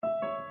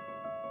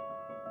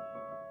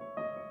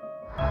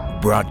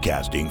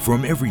Broadcasting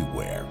from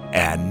everywhere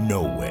and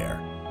nowhere,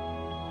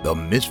 the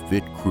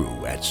Misfit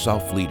crew at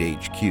Southfleet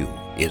HQ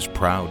is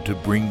proud to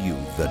bring you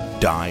the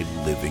Die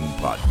Living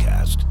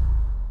Podcast.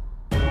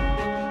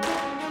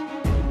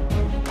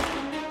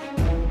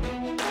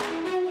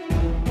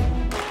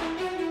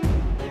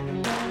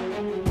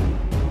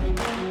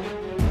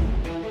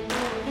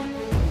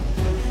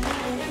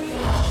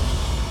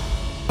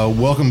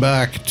 Welcome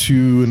back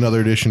to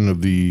another edition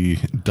of the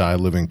Die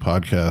Living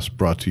Podcast,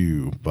 brought to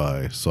you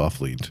by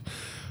Southfleet.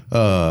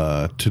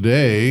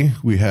 Today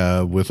we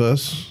have with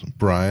us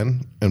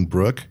Brian and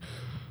Brooke.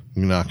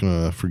 I'm not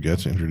going to forget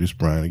to introduce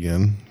Brian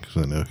again because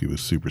I know he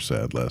was super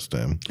sad last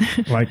time.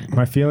 Like,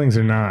 my feelings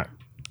are not,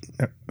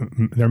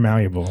 they're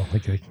malleable.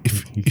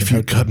 If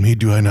you cut me,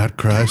 do I not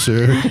cry,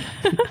 sir?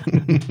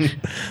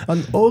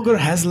 An ogre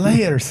has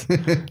layers.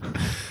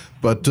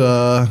 But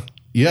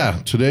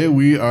yeah, today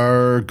we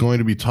are going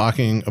to be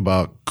talking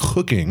about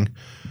cooking,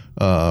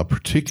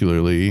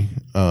 particularly,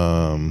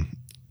 how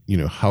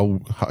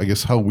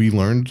we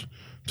learned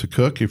to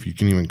cook, if you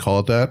can even call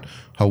it that,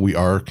 how we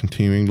are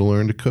continuing to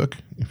learn to cook,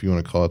 if you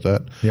want to call it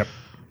that. Yep.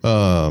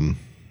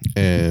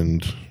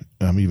 And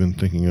I'm even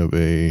thinking of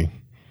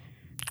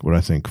what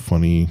I think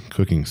funny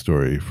cooking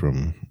story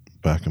from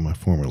back in my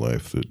former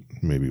life that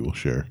maybe we'll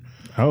share.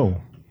 Oh,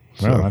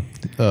 well,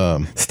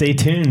 stay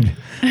tuned.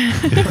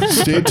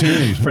 Stay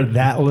tuned for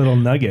that little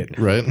nugget.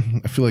 Right?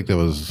 I feel like that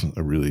was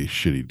a really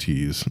shitty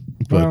tease,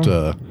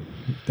 but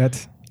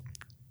that's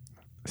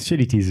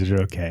shitty teasers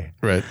are okay.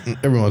 Right?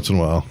 Every once in a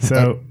while.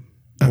 So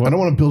I don't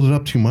want to build it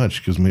up too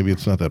much because maybe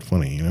it's not that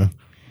funny. You know,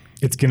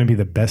 it's going to be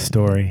the best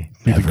story.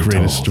 Be the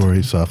greatest story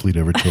Southfleet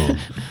ever told.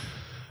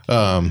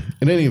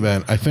 In any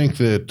event, I think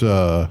that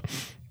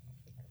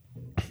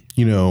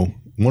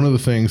one of the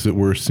things that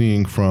we're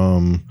seeing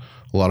from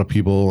a lot of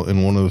people,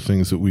 and one of the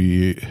things that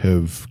we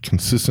have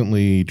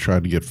consistently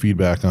tried to get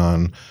feedback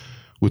on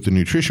with the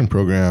nutrition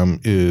program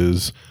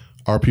is,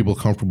 are people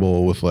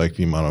comfortable with like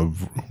the amount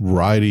of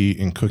variety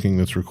in cooking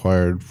that's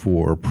required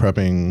for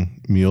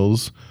prepping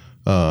meals?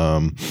 How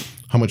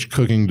much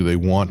cooking do they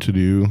want to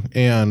do?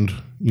 And,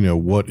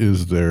 what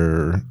is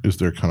their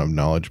kind of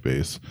knowledge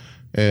base?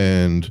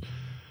 And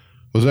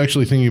I was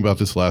actually thinking about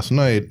this last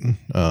night,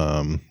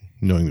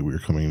 knowing that we were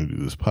coming in to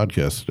do this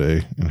podcast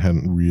today and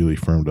hadn't really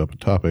firmed up a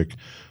topic.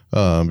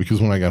 Because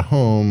when I got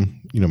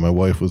home, my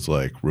wife was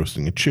like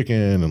roasting a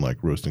chicken and like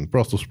roasting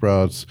Brussels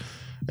sprouts.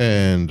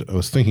 And I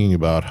was thinking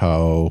about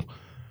how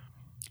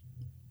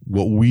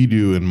what we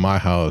do in my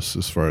house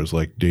as far as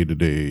like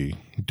day-to-day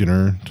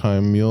dinner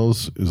time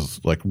meals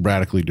is like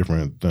radically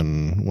different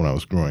than when I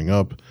was growing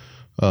up.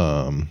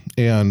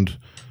 And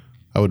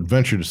I would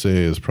venture to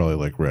say is probably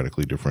like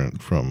radically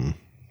different from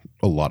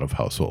a lot of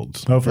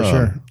households. Oh, for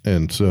sure.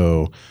 And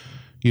so,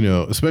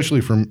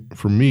 especially for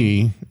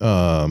me,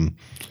 I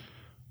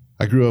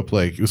grew up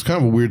like, it was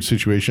kind of a weird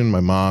situation. My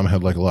mom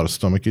had like a lot of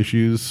stomach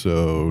issues,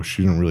 so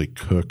she didn't really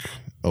cook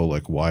a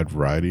like wide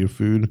variety of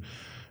food.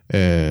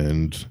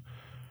 And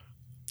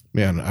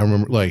man, I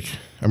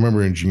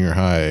remember in junior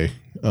high,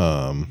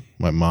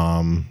 my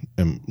mom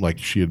and like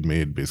she had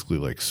made basically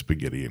like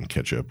spaghetti and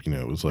ketchup.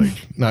 It was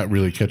like not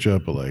really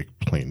ketchup, but like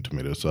plain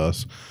tomato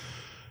sauce.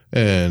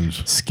 And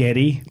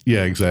sketty.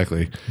 Yeah,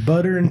 exactly.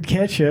 Butter and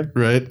ketchup.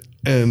 Right.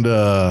 And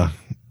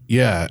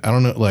yeah, I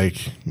don't know,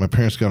 like my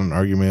parents got in an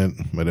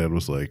argument. My dad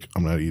was like,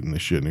 I'm not eating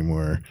this shit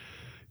anymore.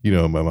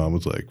 My mom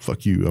was like,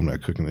 fuck you, I'm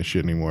not cooking this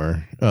shit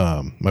anymore.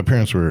 My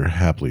parents were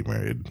happily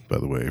married, by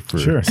the way.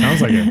 Sure,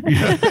 sounds like it.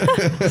 Yeah.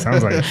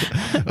 Sounds like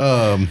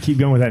it. Keep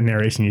going with that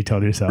narration you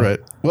told yourself. Right.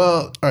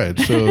 Well, all right.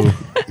 So,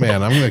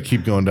 man, I'm going to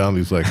keep going down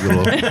these like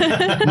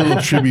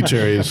little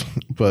tributaries.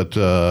 But,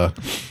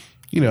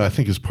 I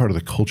think as part of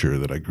the culture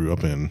that I grew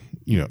up in,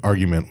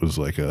 argument was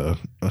like a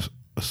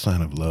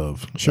sign of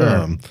love.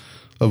 Sure.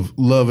 Of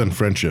love and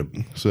friendship.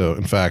 So,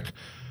 in fact,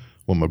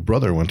 when my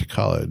brother went to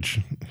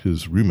college,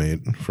 his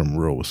roommate from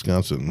rural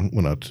Wisconsin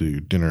went out to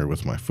dinner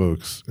with my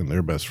folks and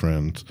their best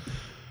friends,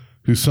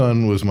 whose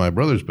son was my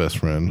brother's best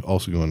friend,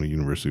 also going to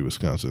University of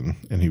Wisconsin.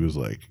 And he was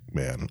like,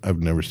 man, I've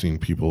never seen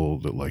people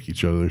that like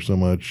each other so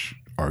much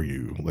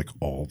argue like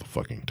all the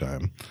fucking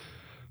time.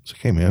 It's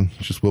like, hey, man,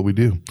 it's just what we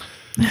do.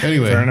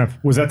 Anyway. Fair enough.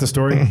 Was that the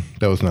story?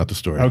 That was not the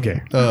story.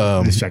 Okay.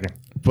 Just checking.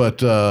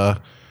 But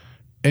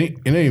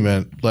in any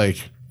event,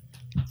 like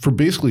for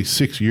basically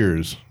 6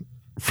 years,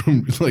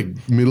 from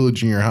like middle of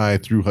junior high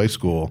through high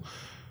school,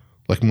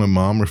 like my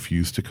mom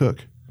refused to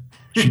cook.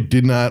 She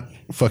did not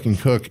fucking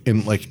cook.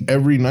 And like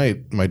every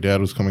night my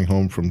dad was coming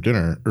home from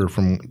dinner or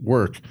from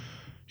work,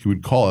 he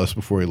would call us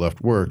before he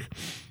left work.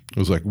 It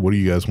was like, what do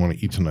you guys want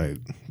to eat tonight?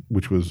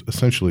 Which was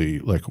essentially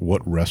like,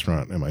 what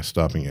restaurant am I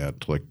stopping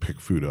at to like pick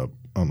food up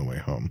on the way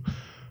home?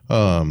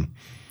 And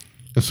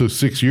so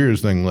 6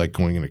 years then, like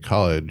going into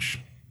college,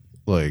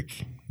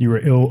 like you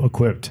were ill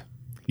equipped.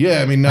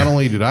 Yeah. I mean, not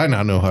only did I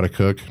not know how to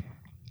cook,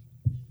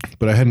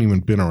 but I hadn't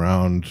even been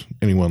around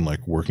anyone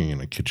like working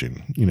in a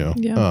kitchen,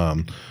 Yeah.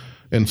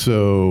 And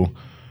so,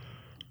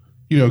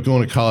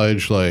 going to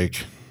college,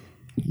 like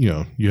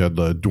you had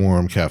the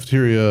dorm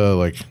cafeteria,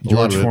 like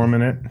George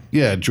Foreman it.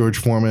 Yeah, George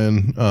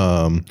Foreman.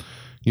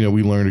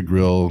 We learned to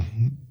grill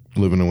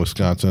living in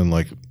Wisconsin,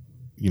 like,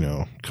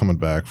 coming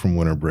back from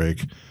winter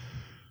break.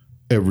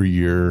 Every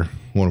year,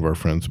 one of our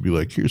friends would be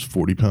like, here's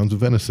 40 pounds of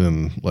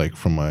venison, like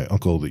from my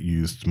uncle that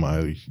used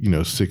my,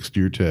 6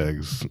 deer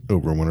tags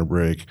over winter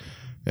break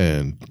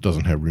and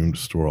doesn't have room to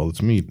store all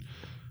its meat.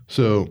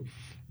 So,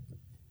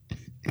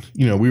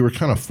 we were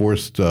kind of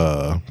forced,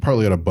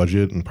 partly out of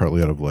budget and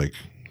partly out of like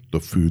the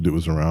food that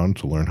was around,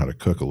 to learn how to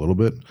cook a little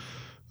bit.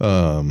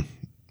 And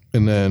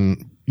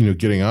then,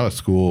 getting out of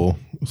school,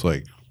 it's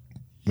like,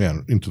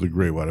 man, into the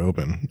great wide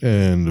open.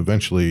 And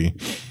eventually,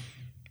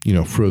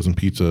 frozen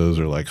pizzas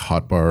or like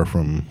Hot Bar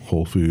from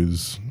Whole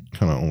Foods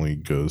kind of only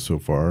goes so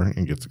far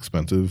and gets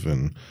expensive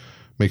and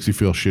makes you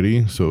feel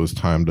shitty. So it was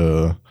time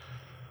to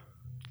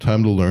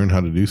learn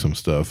how to do some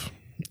stuff.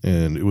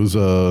 And it was,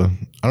 I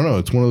don't know,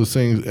 it's one of those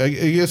things, I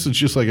guess it's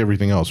just like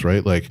everything else,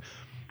 right? Like,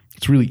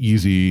 it's really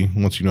easy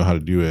once you know how to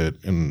do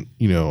it. And,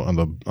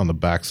 on the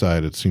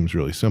backside, it seems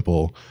really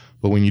simple.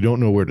 But when you don't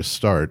know where to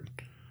start,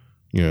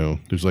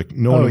 there's like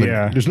no one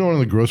there's no one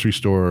in the grocery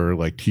store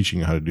like teaching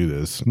you how to do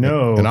this.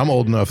 No. And I'm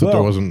old enough that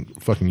there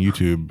wasn't fucking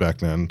YouTube back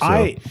then. So.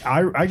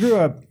 I grew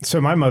up, so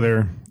my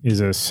mother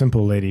is a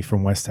simple lady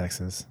from West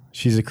Texas.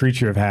 She's a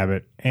creature of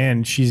habit,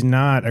 and she's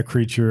not a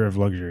creature of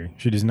luxury.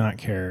 She does not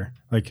care.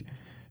 Like,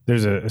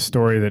 there's a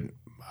story that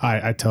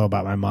I tell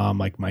about my mom.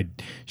 Like,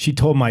 she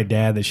told my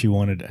dad that she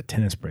wanted a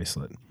tennis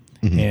bracelet,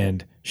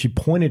 and she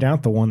pointed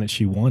out the one that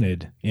she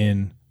wanted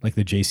in like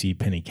the J.C.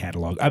 Penney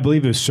catalog. I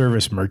believe it was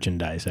service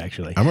merchandise,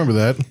 actually. I remember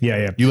that.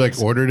 Yeah. You like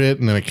ordered it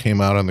and then it came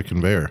out on the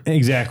conveyor.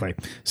 Exactly.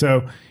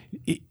 So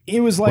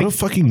it was like... What a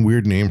fucking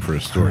weird name for a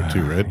store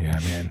too, right? Yeah,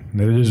 man.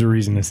 There's a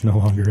reason it's no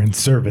longer in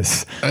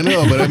service. I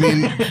know, but I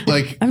mean,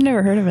 like... I've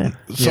never heard of it.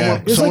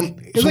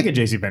 It was like a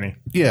J.C. Penney.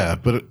 Yeah,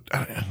 but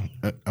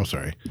I'm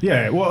sorry.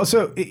 Yeah, well,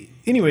 so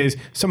anyways,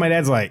 so my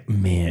dad's like,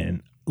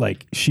 man...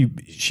 Like she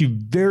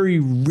very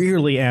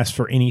rarely asks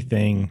for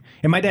anything,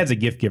 and my dad's a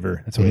gift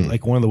giver. That's what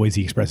like one of the ways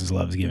he expresses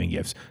love is giving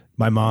gifts.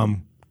 My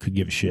mom could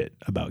give a shit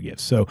about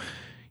gifts, so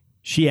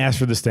she asked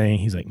for this thing.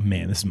 He's like,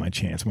 "Man, this is my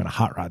chance. I'm going to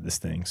hot rod this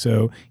thing."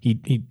 So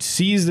he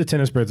sees the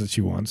tennis bracelet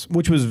she wants,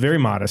 which was very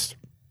modest.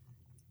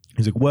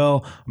 He's like,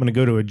 "Well, I'm going to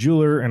go to a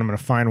jeweler and I'm going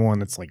to find one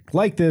that's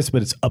like this,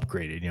 but it's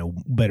upgraded.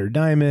 Better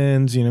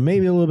diamonds.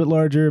 Maybe a little bit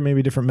larger,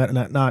 maybe different,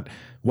 not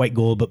white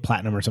gold, but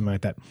platinum or something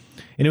like that."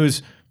 And it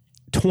was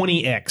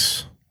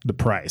 20x the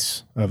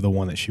price of the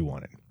one that she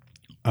wanted.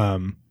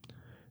 And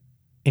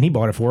he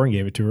bought it for her and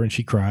gave it to her, and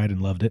she cried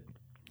and loved it.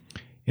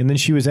 And then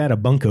she was at a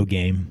bunco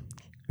game.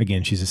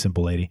 Again, she's a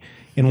simple lady.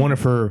 And one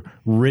of her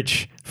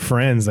rich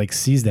friends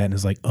sees that and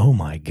is like, "Oh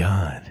my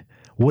God,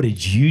 what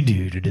did you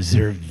do to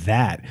deserve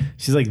that?"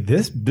 She's like,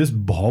 this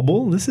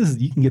bauble,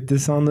 you can get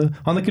this on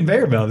the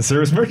conveyor belt, the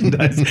service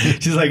merchandise.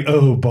 She's like,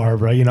 "Oh,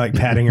 Barbara," like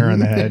patting her on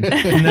the head.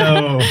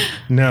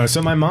 No.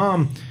 So my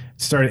mom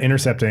started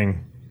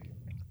intercepting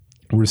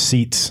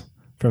receipts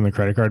from the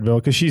credit card bill,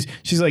 because she's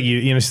like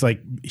she's like,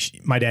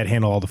 my dad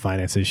handled all the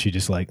finances. She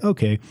just like,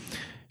 okay.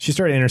 She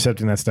started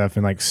intercepting that stuff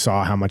and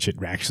saw how much it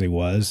actually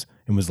was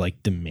and was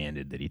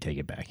demanded that he take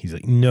it back. He's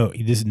like, no,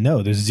 there's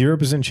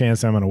 0%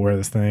 chance I'm going to wear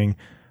this thing.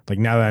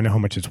 Now that I know how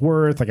much it's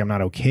worth, I'm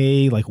not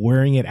okay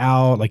wearing it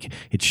out.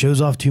 It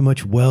shows off too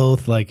much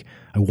wealth. I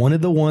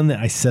wanted the one that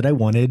I said I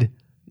wanted.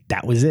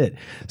 That was it.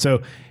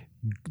 So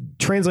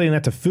translating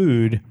that to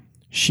food,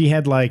 she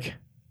had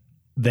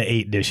the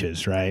 8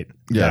 dishes, right?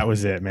 Yeah. That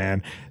was it,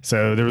 man.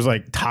 So there was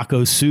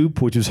taco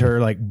soup, which was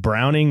her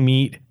browning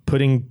meat,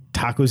 putting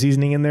taco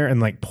seasoning in there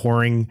and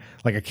pouring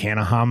a can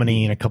of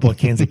hominy and a couple of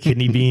cans of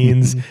kidney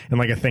beans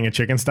and a thing of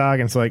chicken stock.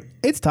 And it's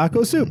it's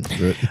taco soup.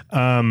 Right.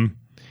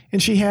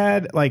 And she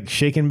had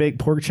shake and bake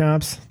pork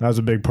chops. That was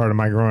a big part of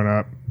my growing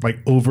up.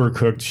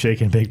 Overcooked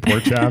shake and bake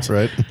pork chops.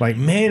 Right.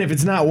 Man, if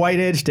it's not white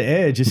edge to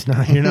edge, it's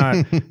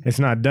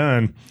not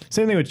done.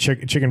 Same thing with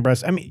chicken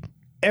breast. I mean,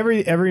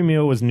 every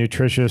meal was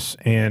nutritious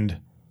and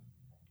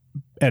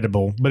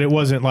edible, but it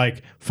wasn't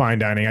fine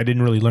dining. I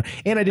didn't really learn,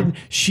 and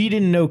she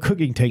didn't know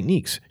cooking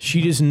techniques.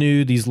 She just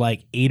knew these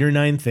 8 or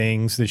 9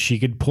 things that she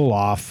could pull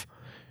off.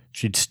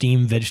 She'd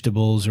steam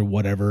vegetables or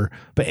whatever,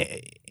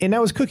 and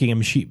that was cooking. I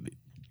mean,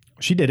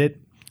 she did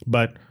it,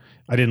 but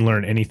I didn't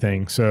learn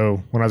anything.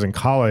 So when I was in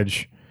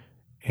college,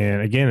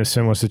 and again, a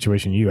similar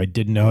situation to you, I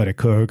didn't know how to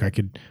cook. I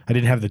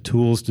didn't have the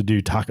tools to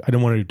do taco. I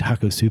didn't want to do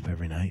taco soup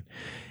every night,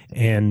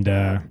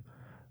 and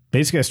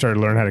basically, I started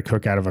learning how to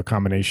cook out of a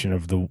combination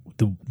of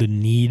the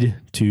need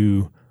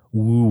to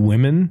woo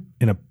women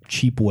in a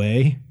cheap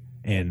way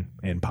and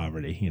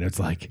poverty. It's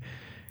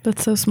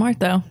That's so smart,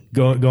 though.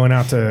 Going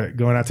out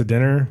to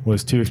dinner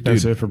was too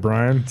expensive for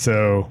Brian,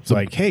 so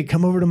it's hey,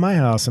 come over to my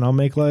house and I'll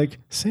make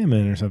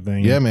salmon or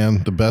something. Yeah,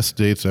 man, the best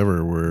dates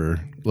ever were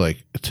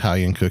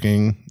Italian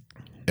cooking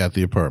at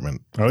the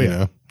apartment. Oh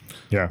yeah.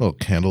 Yeah. little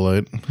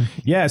candlelight.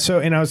 Yeah. So,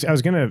 and I was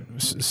going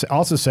to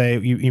also say,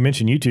 you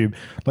mentioned YouTube.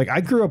 Like,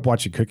 I grew up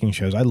watching cooking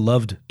shows. I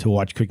loved to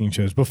watch cooking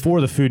shows.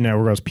 Before the Food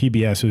Network, I was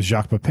PBS. It was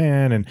Jacques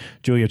Pepin and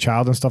Julia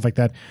Child and stuff like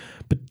that.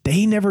 But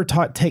they never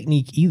taught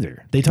technique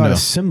either. They taught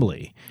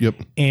assembly. Yep.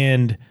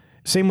 And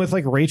same with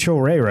like Rachel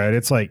Ray, right?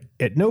 It's like,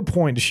 at no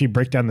point does she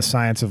break down the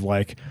science of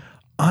like,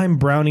 I'm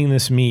browning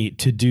this meat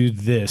to do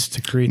this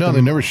to create. No,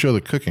 they never show the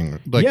cooking,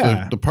 like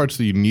the parts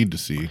that you need to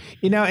see.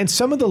 You know, and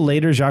some of the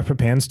later Jacques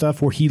Pepin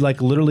stuff where he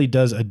like literally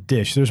does a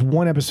dish. There's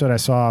one episode I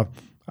saw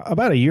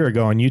about a year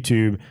ago on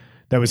YouTube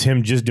that was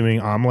him just doing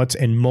omelets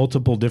and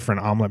multiple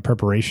different omelet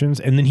preparations.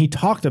 And then he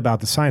talked about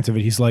the science of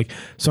it. He's like,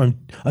 so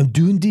I'm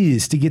doing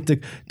this to get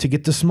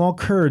the small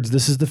curds.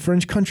 This is the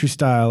French country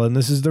style, and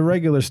this is the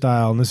regular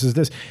style, and this is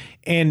this.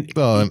 And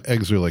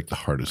eggs are like the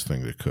hardest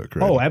thing to cook,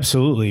 right? Oh,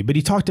 absolutely. But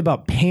he talked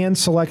about pan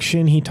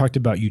selection. He talked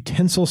about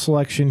utensil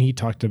selection. He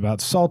talked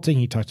about salting.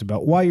 He talked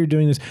about why you're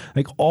doing this.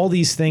 Like all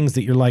these things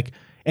that you're like,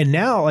 and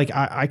now like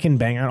I can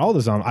bang out all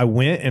this on. I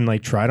went and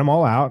like tried them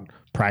all out,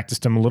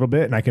 practiced them a little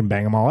bit, and I can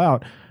bang them all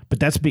out.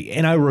 But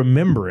and I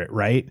remember it,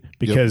 right?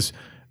 Because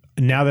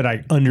now that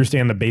I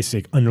understand the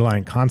basic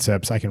underlying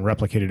concepts, I can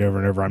replicate it over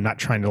and over. I'm not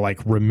trying to like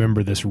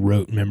remember this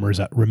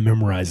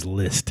memorized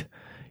list.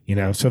 You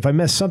know, so if I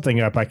mess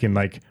something up, I can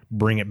like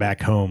bring it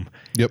back home.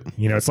 Yep.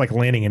 You know, it's like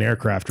landing an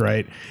aircraft,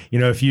 right? You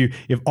know,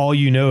 if all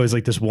you know is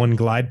like this one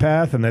glide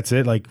path and that's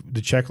it, like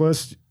the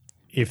checklist,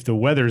 if the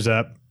weather's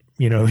up,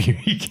 you know, you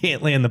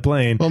can't land the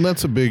plane. Well,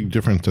 that's a big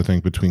difference, I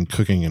think, between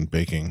cooking and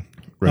baking,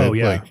 right? Oh,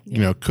 yeah. Like, you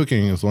know,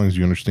 cooking, as long as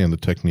you understand the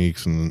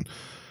techniques and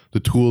the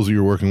tools that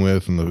you're working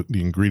with and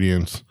the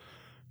ingredients,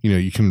 you know,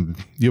 you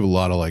have a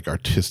lot of like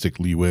artistic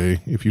leeway,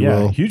 if you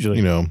will. Hugely.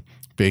 You know,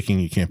 baking,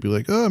 you can't be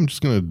like, oh, I'm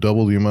just going to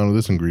double the amount of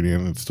this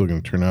ingredient and it's still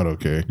going to turn out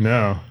okay.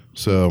 No.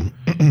 So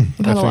I've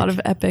had a lot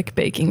of epic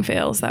baking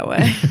fails that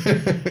way.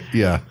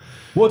 Yeah.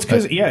 Well, it's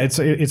because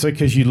it's like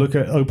because you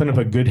open up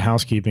a Good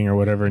Housekeeping or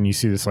whatever, and you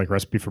see this like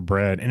recipe for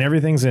bread, and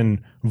everything's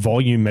in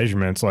volume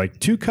measurements, like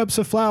 2 cups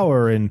of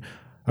flour and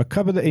a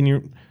cup of and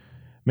you're,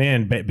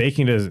 man,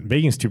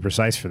 baking's too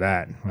precise for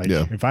that. Like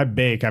if I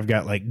bake, I've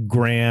got like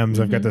grams,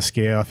 I've got the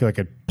scale. I feel like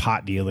a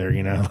pot dealer,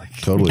 you know. Like,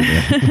 totally.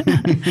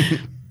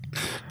 Man.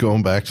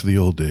 Going back to the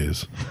old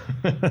days.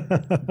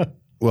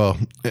 Well,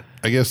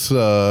 I guess,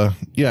 I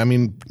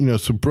mean, you know,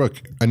 so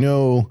Brooke, I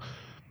know,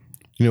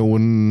 you know,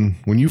 when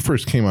you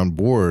first came on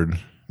board,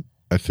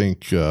 I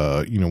think, you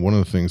know, one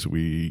of the things that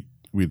we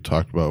had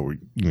talked about,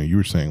 you know, you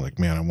were saying like,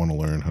 man, I want to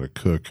learn how to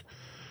cook,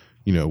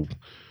 you know,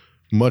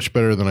 much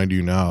better than I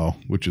do now,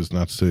 which is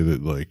not to say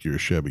that like you're a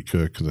shabby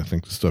cook, because I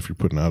think the stuff you're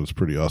putting out is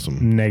pretty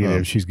awesome.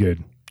 Negative. She's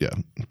good. Yeah.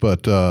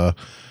 But,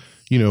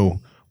 you know,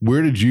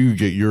 where did you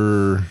get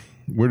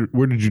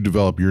where did you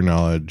develop your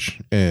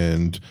knowledge,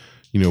 and,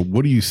 you know,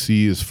 what do you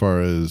see as far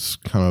as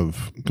kind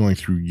of going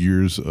through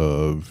years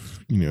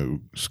of, you know,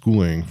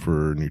 schooling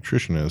for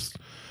nutritionists?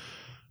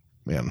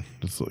 Man,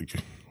 that's like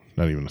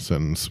not even a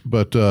sentence,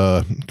 but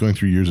going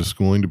through years of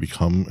schooling to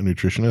become a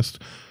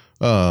nutritionist,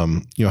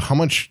 you know, how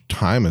much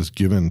time is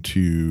given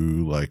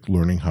to like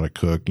learning how to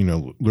cook, you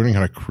know, learning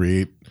how to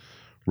create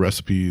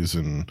recipes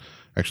and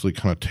actually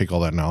kind of take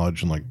all that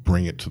knowledge and like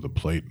bring it to the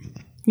plate?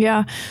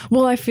 Yeah.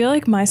 Well, I feel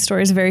like my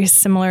story is very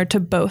similar to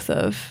both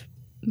of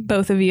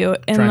you.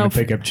 And trying to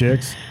pick up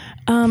chicks?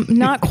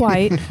 Not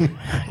quite.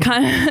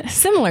 Kind of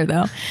similar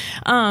though.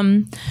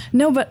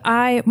 No, but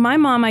my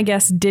mom, I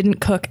guess,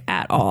 didn't cook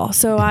at all.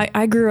 So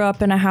I grew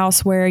up in a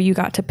house where you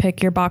got to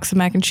pick your box of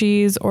mac and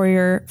cheese or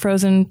your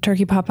frozen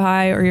turkey pot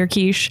pie or your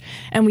quiche,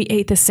 and we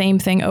ate the same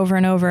thing over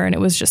and over. And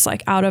it was just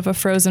like out of a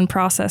frozen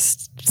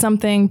processed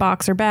something,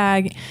 box or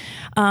bag.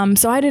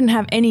 So I didn't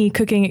have any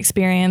cooking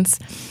experience.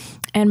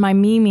 And my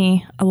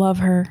Mimi, I love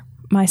her.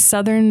 My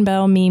Southern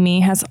Belle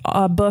Mimi has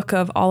a book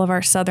of all of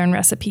our Southern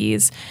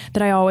recipes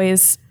that I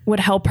always would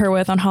help her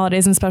with on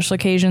holidays and special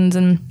occasions.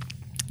 And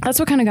that's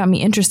what kind of got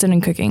me interested in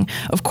cooking.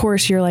 Of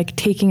course, you're like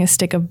taking a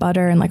stick of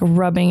butter and like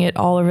rubbing it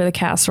all over the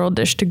casserole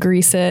dish to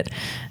grease it,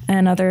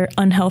 and other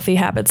unhealthy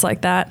habits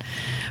like that.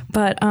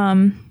 But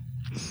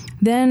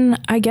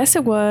then I guess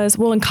it was,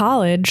 well, in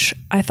college,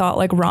 I thought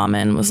like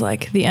ramen was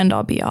like the end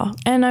all be all.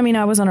 And I mean,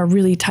 I was on a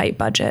really tight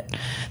budget.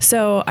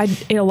 So I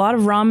ate a lot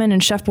of ramen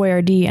and Chef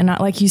Boyardee. And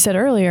like you said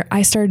earlier,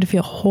 I started to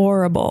feel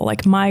horrible,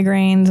 like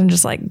migraines and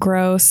just like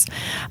gross.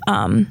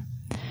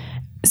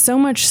 So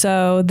much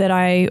so that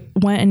I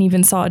went and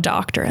even saw a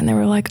doctor, and they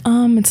were like,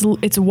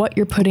 it's what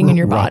you're putting in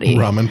your body.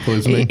 Ramen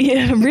poisoning?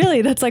 Yeah,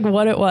 really. That's like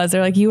what it was.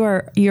 They're like,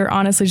 you're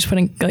honestly just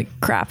putting like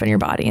crap in your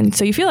body. And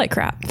so you feel like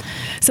crap.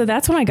 So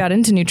that's when I got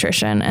into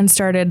nutrition and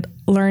started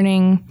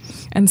learning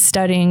and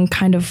studying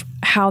kind of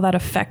how that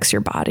affects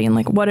your body and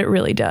like what it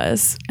really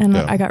does. And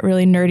I got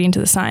really nerdy into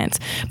the science,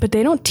 but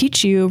they don't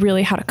teach you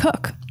really how to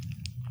cook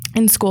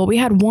in school. We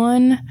had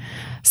one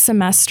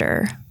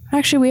semester.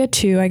 Actually, we had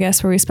 2, I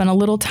guess, where we spent a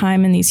little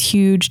time in these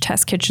huge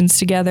test kitchens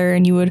together,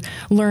 and you would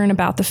learn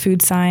about the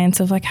food science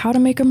of like how to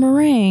make a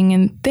meringue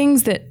and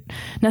things that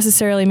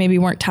necessarily maybe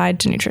weren't tied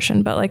to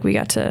nutrition, but like we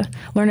got to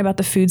learn about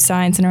the food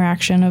science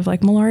interaction of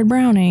like Maillard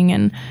browning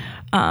and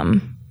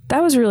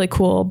that was really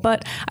cool.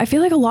 But I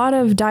feel like a lot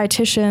of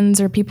dietitians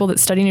or people that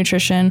study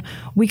nutrition,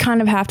 we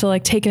kind of have to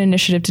like take an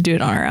initiative to do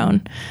it on our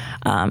own.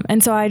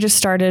 And so I just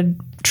started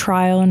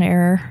trial and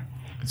error.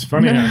 It's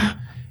funny.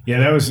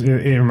 Yeah,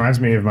 it reminds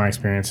me of my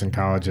experience in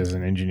college as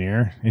an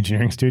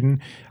engineering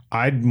student.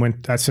 I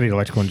studied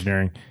electrical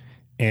engineering,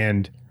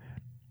 and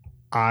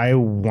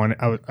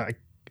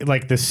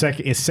like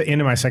it's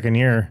into my second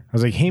year. I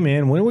was like, hey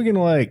man, when are we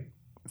gonna like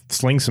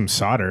sling some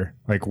solder?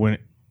 Like when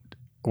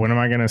am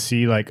I gonna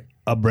see like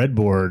a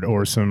breadboard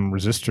or some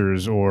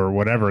resistors or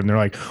whatever? And they're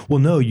like, well,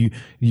 no, you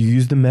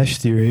use the mesh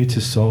theory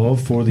to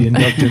solve for the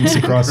inductance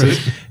across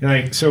this. And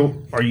like, so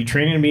are you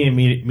training me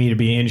to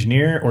be an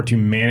engineer or to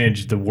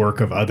manage the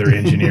work of other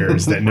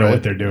engineers that know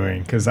what they're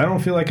doing? Because I don't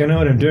feel like I know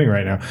what I'm doing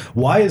right now.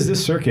 Why is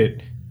this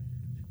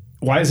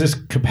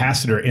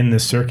capacitor in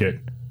this circuit?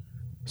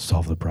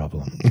 Solve the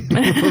problem.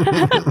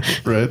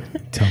 Right.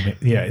 Tell me.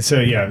 Yeah. So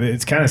yeah,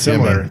 it's kind of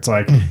similar. Yeah, it's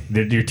like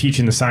you're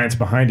teaching the science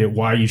behind it,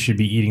 why you should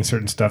be eating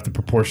certain stuff, the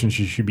proportions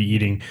you should be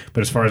eating.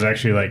 But as far as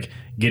actually like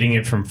getting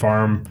it from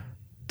farm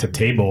to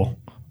table,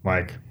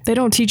 like they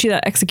don't teach you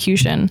that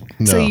execution.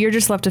 No. So you're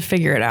just left to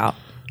figure it out.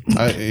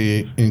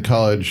 In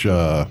college,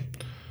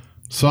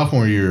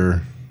 sophomore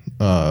year,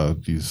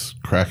 these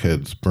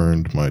crackheads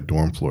burned my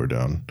dorm floor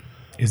down.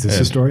 Is this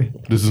a story?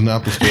 This is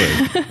not the story.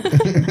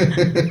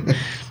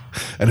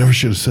 I never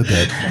should have said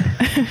that.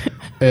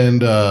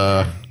 And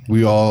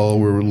we all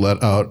were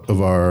let out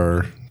of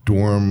our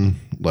dorm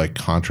like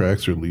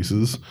contracts or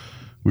leases.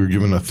 We were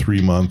given a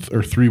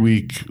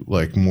 3-week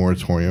like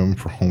moratorium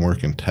for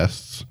homework and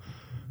tests.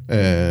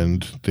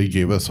 And they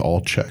gave us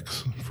all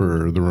checks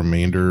for the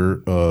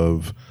remainder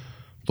of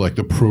like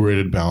the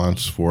prorated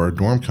balance for our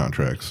dorm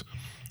contracts.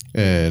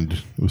 And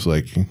it was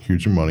like,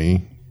 here's your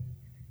money,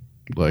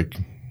 like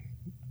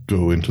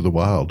go into the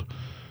wild.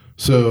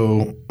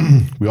 So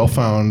we all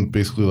found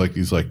basically like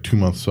these like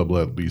 2-month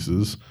sublet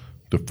leases,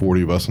 the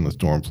 40 of us on this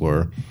dorm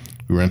floor.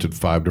 We rented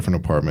 5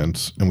 different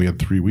apartments and we had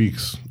 3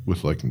 weeks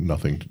with like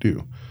nothing to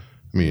do.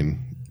 I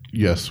mean,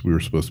 yes, we were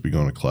supposed to be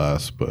going to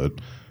class, but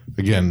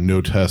again,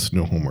 no tests,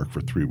 no homework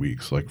for 3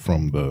 weeks, like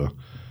from the,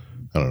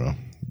 I don't know,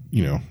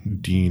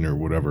 dean or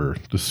whatever,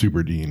 the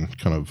super dean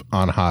kind of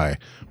on high.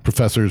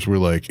 Professors were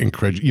like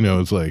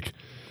incredulous, it's like,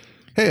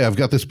 hey, I've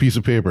got this piece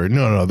of paper.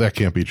 No, that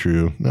can't be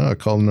true. No,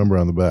 call the number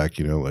on the back,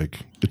 like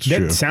it's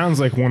true. That sounds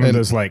like one of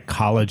those like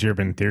college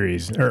urban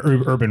theories or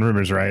urban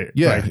rumors, right?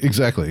 Yeah, like,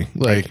 exactly.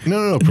 Like,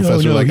 no,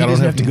 professor, no, like he I don't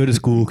have to go to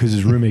school because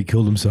his roommate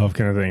killed himself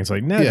kind of thing. It's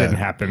like, no, it didn't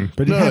happen.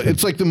 But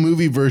it's like the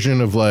movie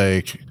version of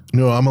like,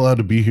 no, I'm allowed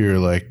to be here,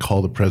 like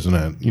call the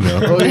president,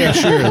 Oh yeah,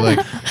 sure. Like,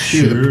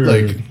 sure.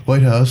 Like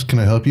White House, can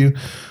I help you?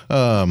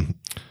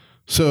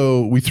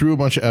 So we threw a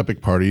bunch of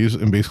epic parties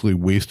and basically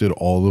wasted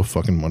all the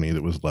fucking money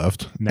that was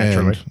left.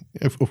 Naturally.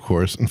 And of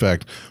course. In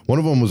fact, one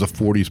of them was a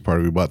 40s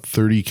party. We bought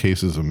 30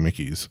 cases of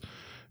Mickeys.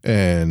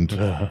 And,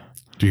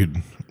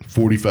 dude,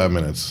 45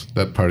 minutes.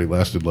 That party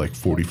lasted like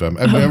 45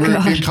 minutes.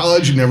 In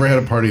college, you never had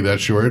a party that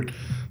short.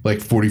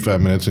 Like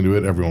 45 minutes into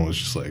it, everyone was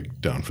just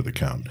like down for the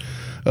count.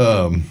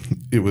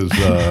 It was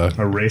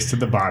a race to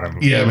the bottom.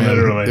 Yeah, man.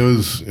 Literally.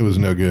 It was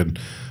no good.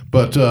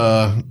 But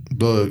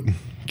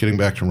getting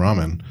back to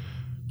ramen,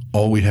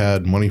 all we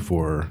had money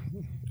for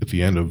at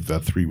the end of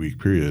that 3-week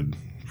period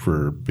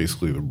for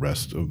basically the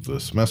rest of the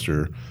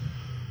semester,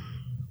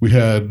 we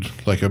had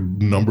like a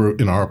number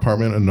in our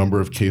apartment, a number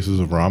of cases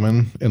of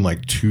ramen and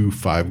like 2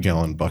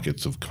 5-gallon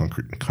buckets of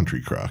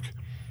country crock.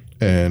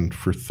 And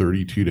for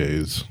 32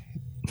 days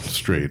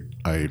straight,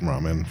 I ate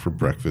ramen for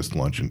breakfast,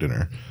 lunch, and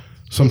dinner.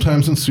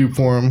 Sometimes in soup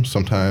form,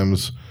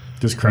 sometimes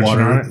just crunching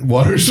on it.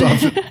 Water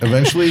softened.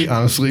 Eventually,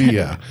 honestly,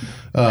 yeah.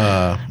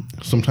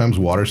 Sometimes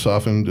water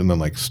softened and then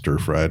like stir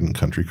fried in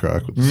country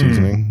crock with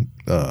seasoning.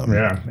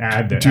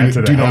 Add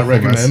to do not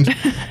recommend.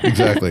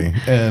 Exactly.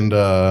 And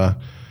on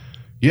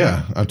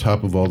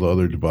top of all the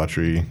other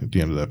debauchery at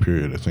the end of that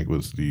period, I think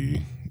was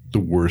the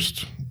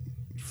worst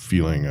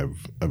feeling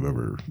I've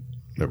ever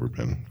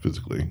been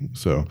physically.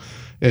 So,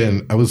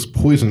 and I was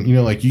poisoned.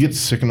 Like you get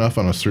sick enough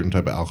on a certain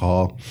type of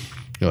alcohol,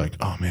 you're like,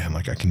 oh man,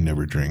 like I can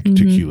never drink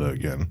tequila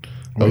again.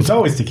 It's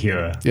always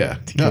tequila. Yeah.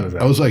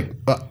 I was like,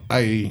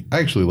 I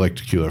actually like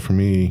tequila. For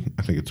me,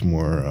 I think it's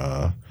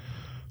more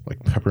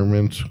like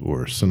peppermint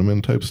or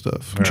cinnamon type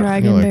stuff.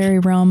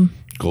 Dragonberry rum.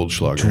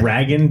 Goldschlager.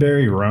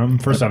 Dragonberry rum?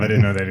 First off, I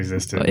didn't know that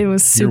existed. It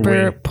was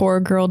super poor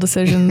girl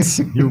decisions.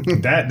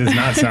 That does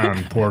not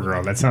sound poor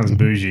girl. That sounds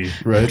bougie.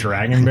 Right?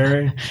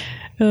 Dragonberry?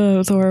 Oh, it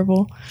was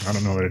horrible. I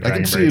don't know what a dragonberry I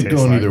can see it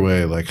going either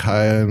way, like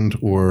high end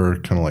or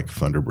kind of like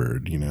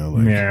Thunderbird,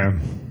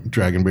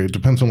 Dragonberry. It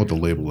depends on what the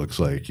label looks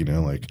like,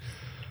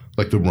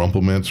 like the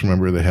Rumplemints.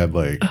 Remember they had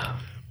like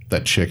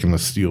that chick in the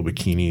steel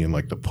bikini and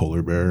like the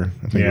polar bear.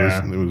 I think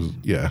it was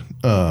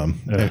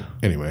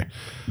anyway.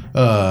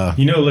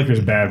 Liquor's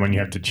bad when you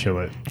have to chill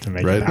it to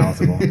make it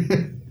palatable.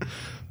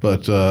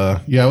 But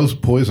I was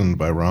poisoned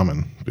by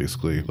ramen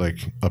basically.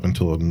 Like up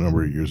until a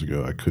number of years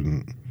ago, I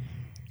couldn't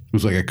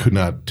was like I could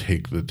not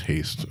take the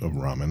taste of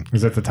ramen.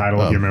 Is that the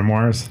title of your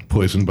memoirs?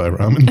 Poisoned by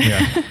ramen.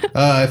 Yeah.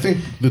 I think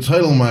the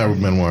title of my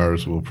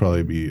memoirs will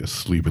probably be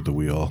Asleep at the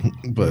Wheel.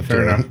 But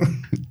Fair enough.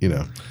 you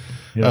know.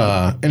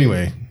 Yeah.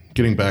 Anyway,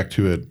 getting back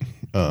to it,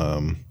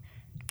 kind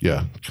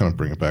of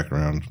bring it back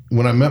around.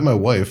 When I met my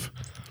wife,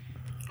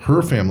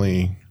 her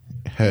family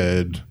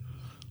had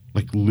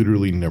like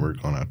literally never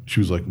gone out. She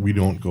was like, we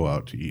don't go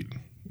out to eat.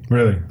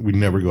 Really? We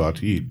never go out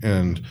to eat.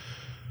 And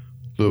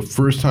the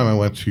first time I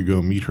went to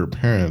go meet her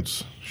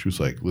parents, she was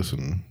like,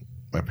 listen,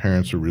 my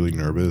parents are really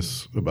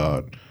nervous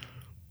about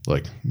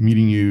like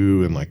meeting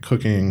you and like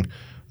cooking.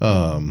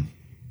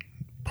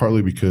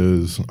 Partly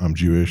because I'm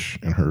Jewish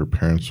and her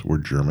parents were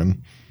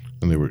German,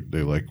 and they were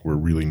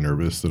really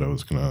nervous that I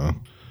was gonna,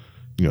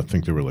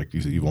 think they were like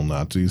these evil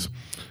Nazis.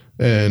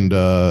 And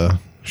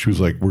she was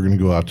like, we're gonna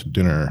go out to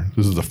dinner.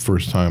 This is the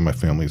first time my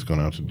family's gone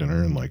out to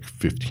dinner in like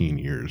 15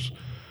 years.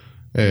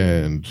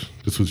 And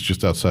this was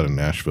just outside of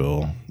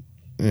Nashville.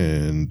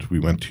 And we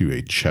went to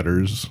a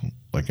Cheddar's,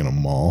 like in a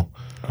mall.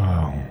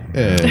 Oh.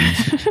 And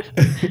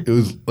it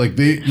was like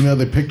they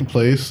picked a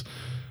place.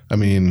 I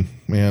mean,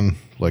 man,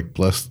 like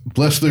bless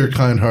their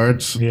kind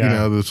hearts.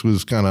 Yeah. This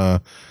was kind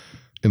of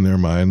in their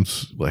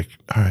minds, like,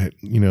 all right,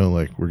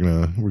 like we're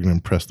gonna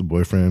impress the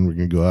boyfriend. We're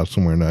gonna go out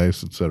somewhere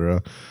nice,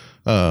 etc.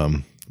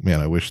 Man,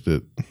 I wish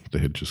that they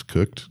had just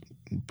cooked,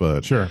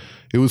 but Sure.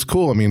 It was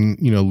cool. I mean,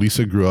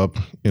 Lisa grew up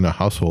in a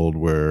household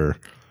where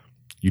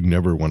you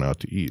never went out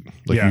to eat.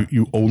 Like Yeah.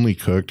 you only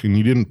cooked, and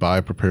you didn't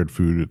buy prepared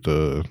food at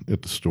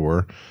the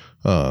store.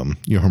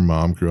 Her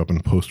mom grew up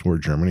in post-war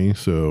Germany,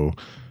 so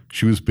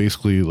she was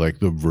basically like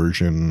the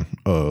version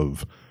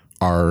of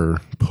our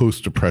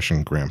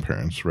post-depression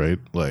grandparents, right?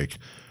 Like,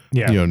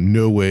 Yeah.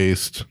 no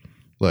waste.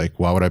 Like,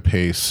 why would I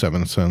pay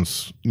 7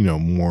 cents,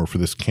 more for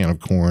this can of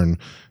corn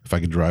if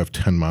I could drive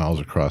 10 miles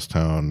across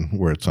town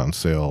where it's on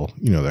sale?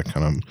 That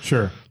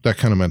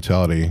kind of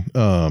mentality.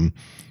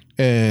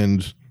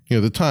 And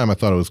at the time I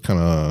thought it was kind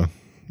of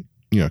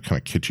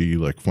kitschy,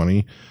 like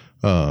funny.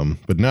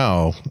 But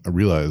now I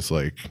realize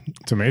like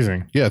It's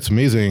amazing. yeah, it's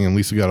amazing. And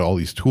Lisa got all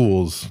these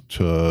tools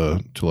to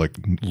like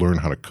learn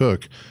how to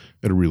cook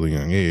at a really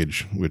young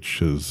age,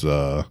 which is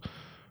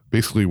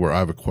basically where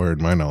I've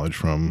acquired my knowledge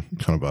from,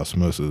 kind of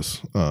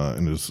osmosis,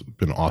 and has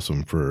been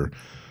awesome for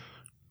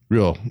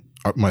real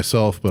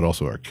myself, but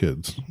also our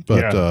kids.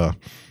 But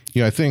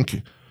I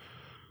think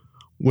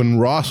when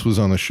Ross was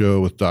on the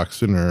show with Doc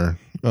Sidner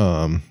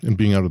and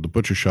being out of the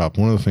butcher shop,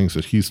 one of the things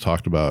that he's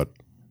talked about,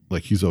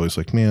 like he's always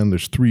like, man,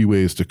 there's 3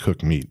 ways to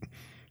cook meat.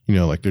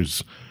 Like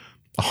there's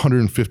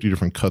 150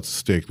 different cuts of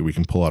steak that we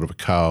can pull out of a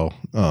cow,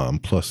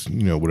 plus,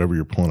 whatever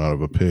you're pulling out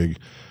of a pig.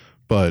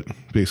 But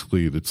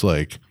basically it's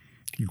like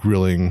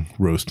grilling,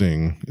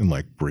 roasting, and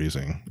like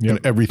braising. Yep.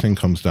 And everything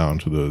comes down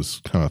to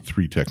those kind of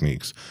 3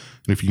 techniques.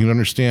 And if you can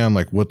understand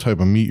like what type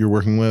of meat you're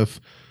working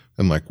with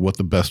and like what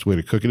the best way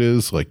to cook it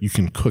is, like you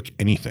can cook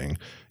anything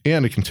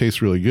and it can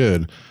taste really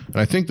good. And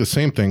I think the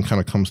same thing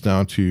kind of comes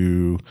down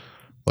to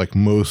like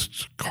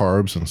most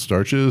carbs and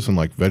starches and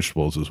like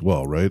vegetables as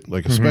well, right?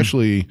 Like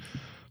especially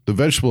the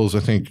vegetables, I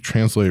think,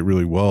 translate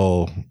really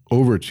well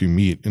over to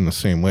meat in the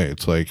same way.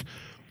 It's like,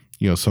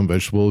 some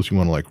vegetables you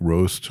want to like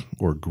roast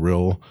or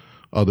grill.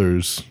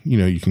 Others,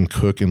 you can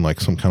cook in like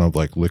some kind of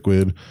like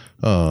liquid.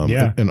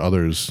 And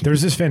others.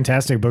 There's this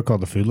fantastic book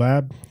called The Food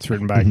Lab. It's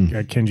written by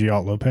Kenji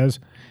Alt Lopez.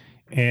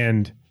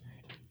 And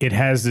it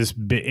has this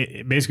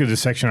basically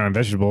this section on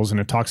vegetables, and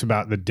it talks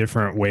about the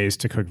different ways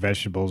to cook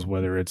vegetables,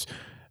 whether it's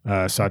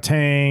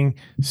sauteing,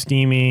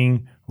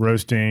 steaming,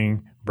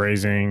 roasting,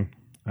 braising.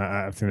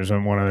 I think there's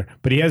one other.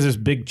 But he has this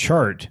big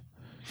chart,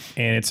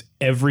 and it's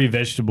every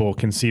vegetable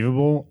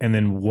conceivable and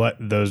then what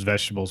those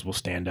vegetables will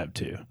stand up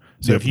to.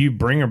 So if you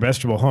bring a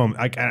vegetable home,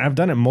 I've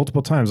done it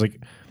multiple times. Like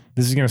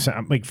this is going to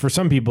sound like for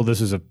some people, this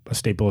is a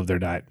staple of their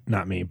diet,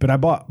 not me. But I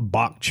bought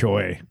bok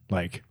choy.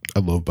 Like I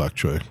love bok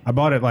choy. I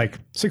bought it like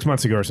 6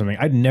 months ago or something.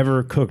 I'd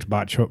never cooked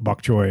bok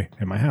choy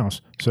in my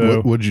house.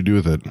 So What'd you do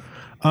with it?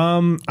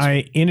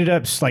 I ended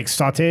up like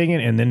sauteing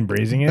it and then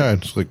braising it. Yeah,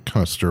 it's like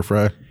kind of stir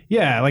fry.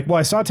 Yeah, like, well,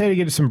 I sauteed to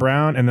get it some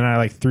brown, and then I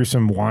like threw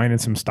some wine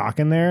and some stock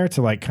in there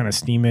to like kind of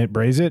steam it,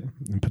 braise it,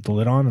 and put the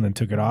lid on, and then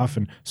took it off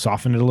and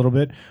softened it a little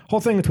bit. Whole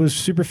thing was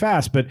super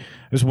fast, but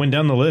I just went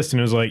down the list,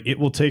 and it was like, it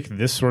will take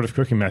this sort of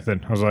cooking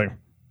method. I was like,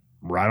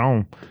 right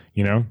on,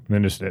 and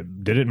then just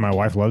did it, and my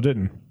wife loved it,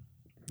 and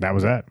that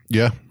was that.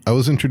 Yeah, I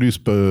was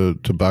introduced to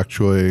bok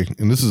choy,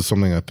 and this is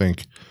something I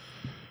think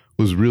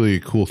was really a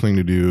cool thing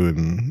to do,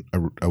 and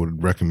I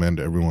would recommend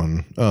to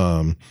everyone.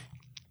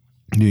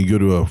 You go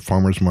to a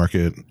farmer's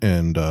market,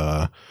 and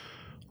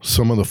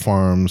some of the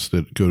farms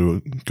that go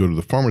to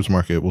the farmer's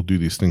market will do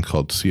these things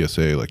called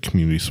CSA, like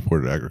community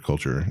supported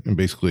agriculture, and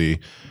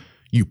basically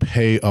you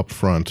pay up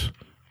front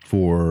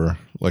for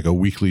like a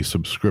weekly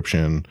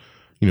subscription,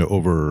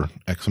 over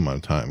X amount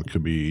of time. It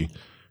could be,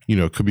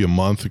 it could be a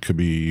month, it could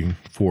be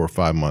 4 or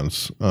 5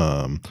 months,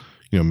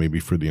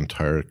 maybe for the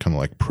entire kind of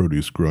like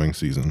produce growing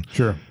season.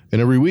 Sure. And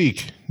every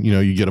week,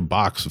 you get a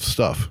box of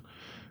stuff.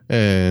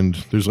 And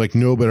there's like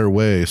no better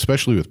way,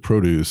 especially with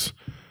produce,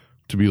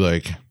 to be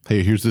like,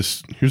 hey, here's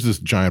this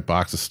giant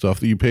box of stuff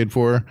that you paid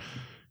for.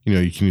 You know,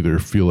 you can either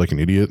feel like an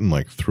idiot and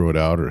like throw it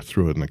out or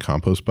throw it in the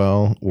compost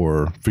pile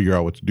or figure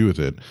out what to do with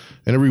it.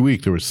 And every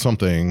week there was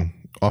something,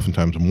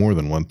 oftentimes more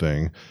than one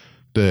thing,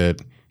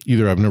 that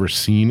either I've never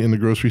seen in the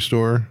grocery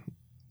store,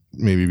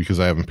 maybe because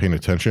I haven't paid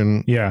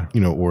attention, Yeah.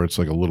 you know, or it's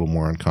like a little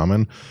more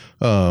uncommon,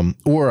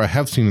 or I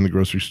have seen in the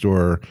grocery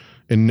store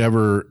and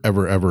never,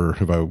 ever, ever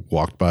have I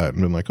walked by it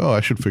and been like, oh,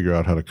 I should figure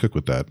out how to cook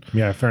with that.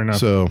 Yeah, fair enough.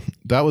 So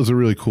that was a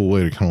really cool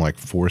way to kind of like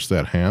force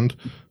that hand.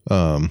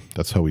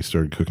 That's how we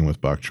started cooking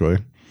with bok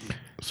choy.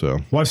 So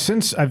Well, I've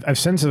since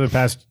in the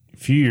past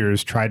few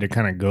years tried to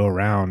kind of go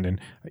around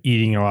and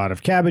eating a lot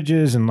of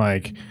cabbages and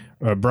like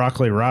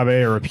broccoli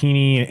rabe or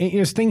rapini. And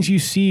it's things you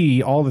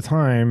see all the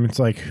time. It's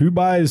like, who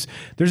buys?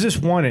 There's this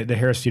one at the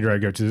Harris Theater I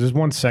go to. There's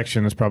one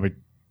section that's probably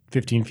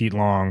 15 feet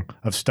long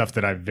of stuff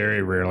that I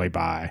very rarely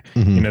buy.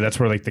 You know, that's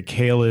where like the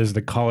kale is,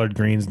 the collard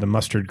greens, the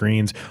mustard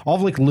greens, all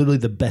of like literally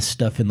the best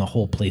stuff in the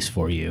whole place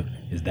for you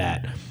is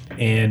that.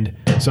 And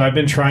so I've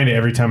been trying to,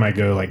 every time I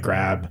go, like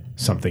grab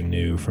something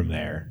new from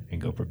there and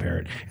go prepare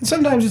it. And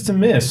sometimes it's a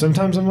miss.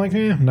 Sometimes I'm like,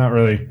 not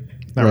really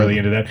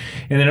into that.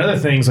 And then other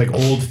things like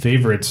old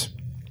favorites,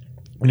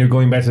 you know,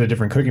 going back to the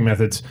different cooking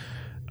methods,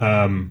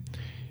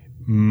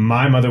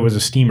 my mother was a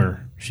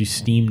steamer. She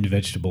steamed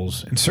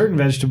vegetables, and certain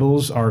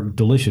vegetables are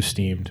delicious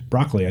steamed.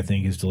 Broccoli, I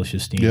think, is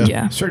delicious steamed.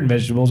 Yeah. Certain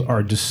vegetables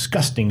are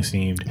disgusting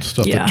steamed.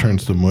 stuff Yeah. that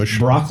turns to mush.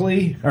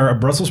 Broccoli or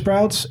Brussels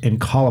sprouts and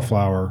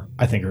cauliflower,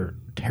 I think, are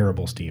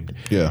terrible steamed.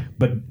 Yeah.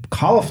 But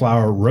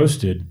cauliflower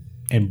roasted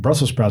and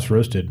Brussels sprouts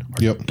roasted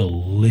are Yep.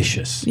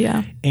 delicious.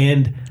 Yeah.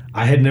 And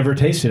I had never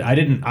tasted.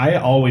 I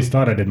always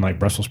thought I didn't like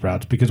Brussels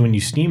sprouts because when you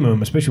steam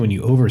them, especially when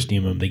you over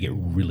steam them, they get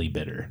really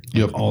bitter.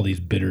 Yep. Like all these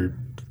bitter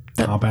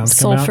compounds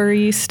come out.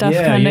 Sulfury stuff,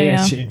 Yeah, kind of.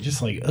 yeah, Yeah.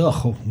 just like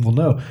well,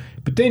 no.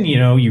 But then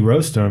you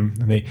roast them,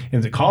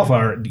 and the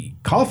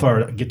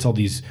cauliflower gets all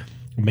these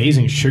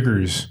amazing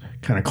sugars,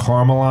 kind of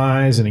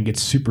caramelize, and it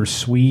gets super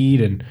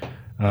sweet. And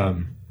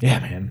yeah,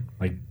 man,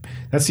 like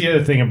that's the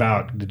other thing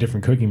about the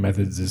different cooking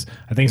methods is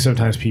I think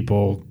sometimes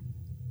people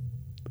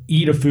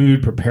eat a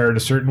food prepared a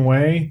certain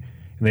way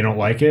and they don't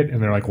like it,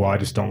 and they're like, well, I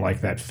just don't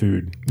like that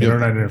food. They Yep.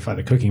 don't identify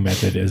the cooking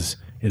method is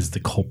the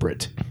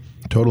culprit.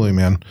 Totally,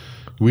 man.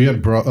 We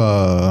had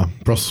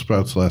Brussels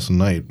sprouts last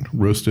night,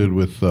 roasted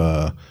with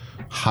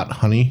hot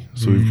honey.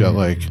 So we've got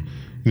like,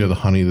 you know, the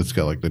honey that's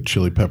got like the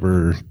chili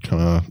pepper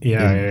kind of,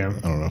 Yeah.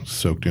 I don't know,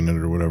 soaked in it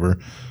or whatever.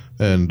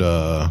 And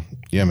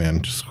yeah,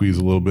 man, just squeeze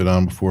a little bit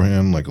on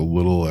beforehand, like a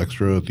little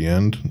extra at the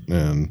end,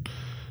 and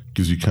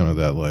gives you kind of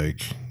that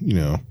like, you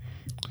know,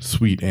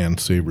 sweet and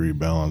savory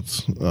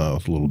balance with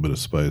a little bit of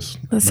spice.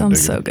 I That sounds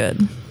dig so it.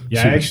 good.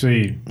 Yeah,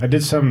 I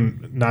did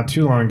some not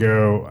too long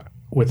ago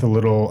with a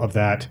little of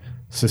that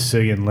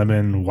Sicilian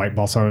lemon white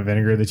balsamic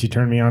vinegar that you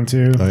turned me on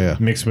to. Oh, yeah.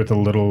 Mixed with a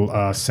little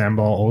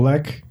sambal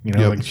oelek, you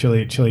know, Yep.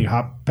 like chili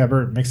hot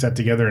pepper. Mix that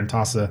together and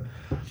toss the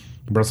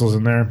Brussels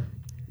in there.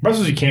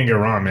 Brussels, you can't go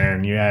wrong,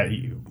 man.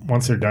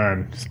 Once they're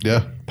done, just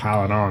Yeah.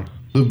 pile it on.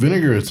 The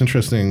vinegar, it's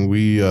interesting.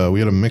 We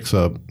had a mix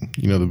up.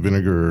 You know, the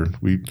vinegar,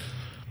 we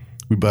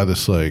buy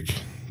this like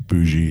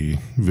bougie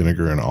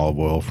vinegar and olive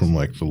oil from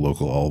like the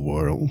local olive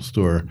oil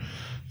store,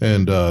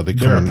 and they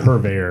They're come a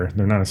purveyor.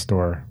 They're not a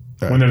store.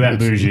 All When they're that right.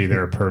 bougie,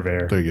 they're a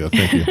purveyor. There you go.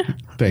 Thank you.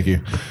 Thank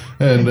you.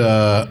 And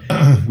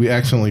we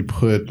accidentally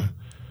put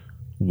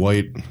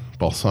white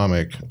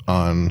balsamic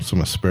on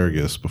some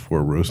asparagus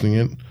before roasting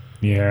it.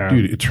 Yeah.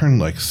 Dude, it turned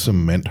like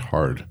cement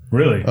hard.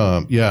 Really?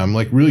 Yeah, I'm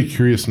like really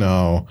curious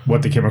now.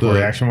 What the chemical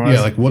reaction was?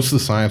 Yeah, like what's the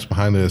science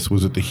behind this?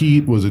 Was it the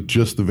heat? Was it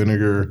just the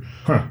vinegar?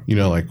 Huh. You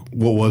know, like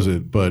what was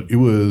it? But it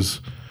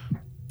was,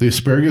 the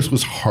asparagus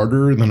was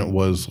harder than it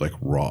was like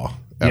raw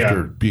after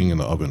Yeah. being in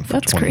the oven for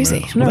That's 20 crazy.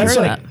 minutes. I've never that's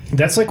heard like of that.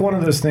 that's like one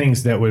of those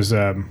things that was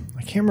I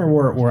can't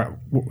remember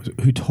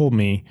who told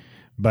me,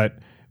 but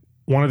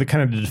one of the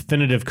kind of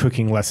definitive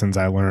cooking lessons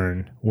I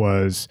learned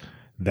was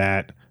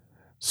that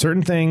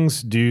certain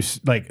things do,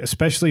 like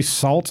especially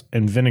salt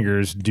and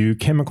vinegars, do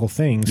chemical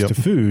things Yep. to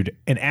food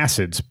and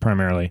acids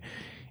primarily.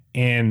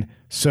 And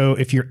so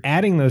if you're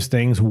adding those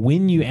things,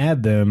 when you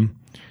add them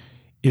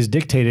is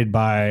dictated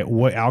by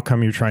what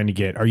outcome you're trying to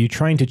get. Are you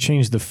trying to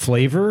change the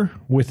flavor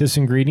with this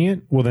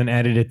ingredient? Well, then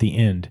add it at the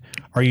end.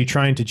 Are you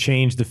trying to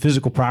change the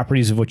physical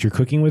properties of what you're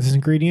cooking with this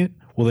ingredient?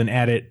 Well, then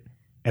add it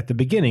at the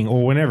beginning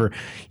or whenever.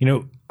 You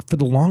know, for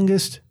the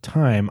longest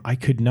time, I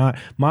could not.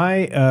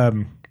 My a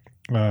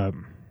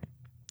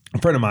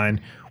friend of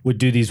mine would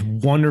do these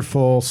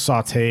wonderful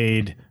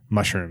sautéed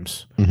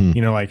mushrooms.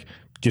 You know, like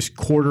just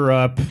quarter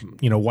up,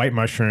 you know, white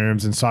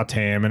mushrooms and saute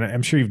them. And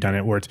I'm sure you've done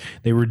it where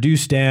they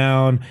reduce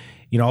down,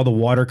 you know, all the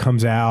water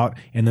comes out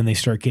and then they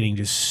start getting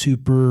just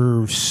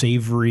super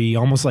savory,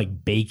 almost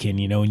like bacon,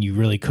 you know, and you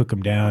really cook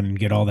them down and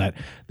get all that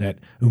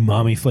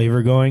umami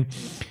flavor going.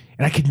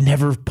 And I could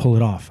never pull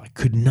it off. I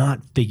could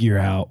not figure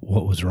out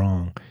what was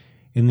wrong.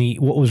 And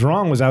what was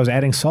wrong was I was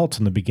adding salt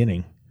in the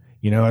beginning.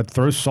 You know, I'd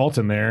throw salt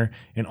in there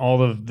and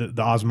all of the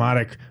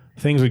osmotic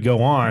things would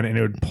go on and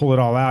it would pull it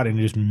all out and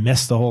just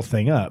mess the whole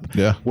thing up.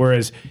 Yeah.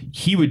 Whereas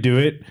he would do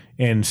it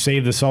and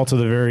save the salt to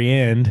the very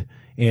end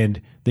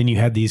and then you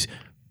had these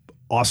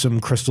awesome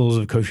crystals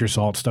of kosher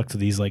salt stuck to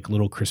these like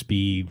little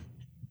crispy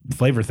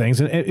flavor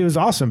things, and it was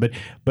awesome.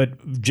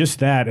 But just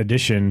that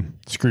addition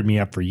screwed me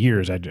up for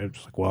years. I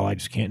was like, well, I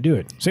just can't do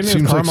it. Same thing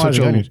Seems with like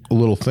such caramelized a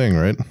little thing,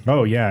 right?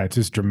 Oh yeah, it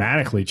just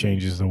dramatically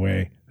changes the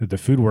way that the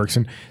food works.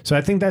 And so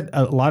I think that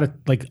a lot of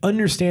like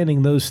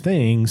understanding those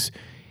things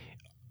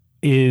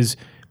is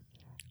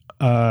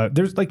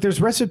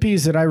there's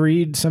recipes that I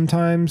read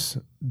sometimes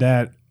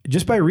that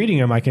just by reading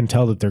them I can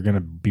tell that they're going to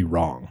be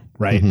wrong,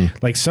 right?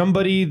 Like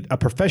a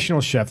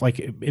professional chef, like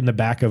in the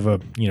back of a,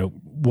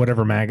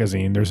 whatever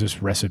magazine, there's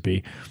this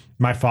recipe.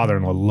 My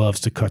father-in-law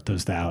loves to cut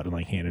those out and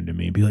like hand it to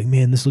me and be like,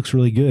 man, this looks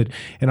really good.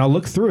 And I'll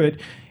look through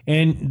it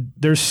and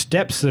there's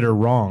steps that are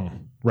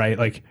wrong, right?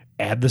 Like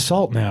add the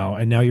salt now,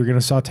 and now you're going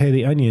to saute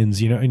the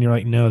onions, and you're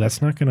like, no,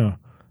 it's not going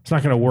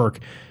to work.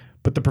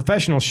 But the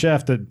professional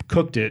chef that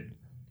cooked it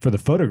for the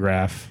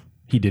photograph,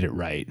 he did it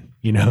right.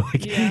 He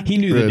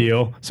knew the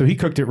deal. So he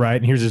cooked it right.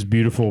 And here's this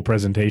beautiful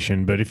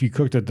presentation. But if you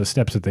cooked at the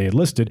steps that they had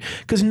listed,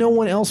 because no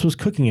one else was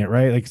cooking it,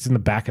 right? Like it's in the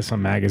back of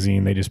some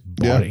magazine. They just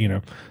bought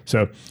it,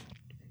 So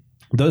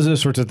those are the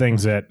sorts of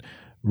things that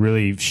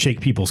really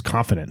shake people's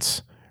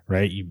confidence,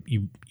 right?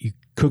 You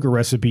cook a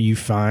recipe you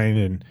find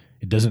and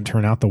it doesn't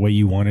turn out the way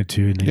you want it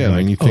to. And then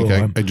and you think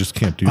I just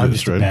can't do I'm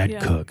this, just a right?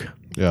 bad cook.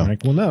 Yeah.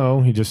 Like, well,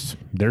 no,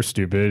 they're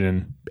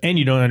stupid and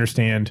you don't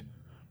understand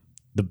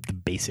the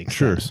basic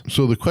steps.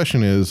 So the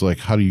question is like,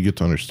 how do you get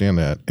to understand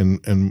that?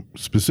 And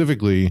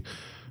specifically,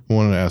 I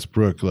wanted to ask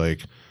Brooke,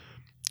 like,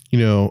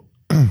 when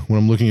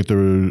I'm looking at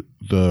the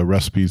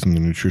recipes in the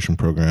nutrition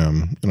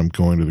program and I'm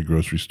going to the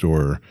grocery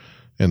store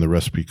and the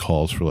recipe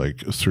calls for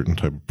like a certain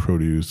type of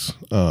produce,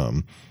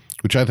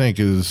 which I think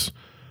is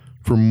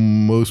for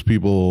most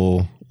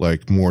people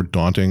like more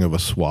daunting of a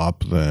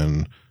swap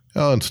than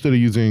instead of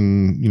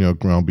using,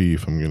 ground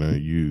beef, I'm going to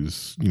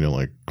use,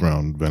 like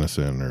ground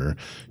venison or,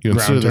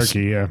 ground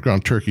turkey,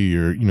 ground turkey,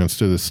 or,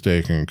 instead of the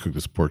steak, I'm going to cook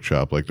this pork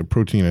chop. Like the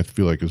protein, I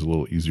feel like is a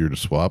little easier to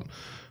swap.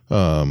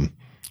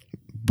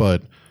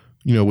 But,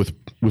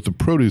 with the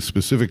produce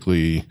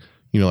specifically,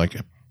 like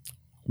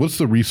what's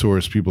the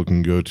resource people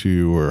can go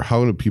to, or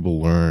how do people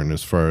learn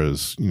as far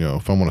as,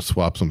 if I want to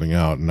swap something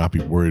out and not be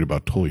worried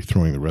about totally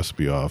throwing the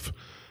recipe off,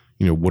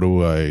 what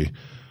do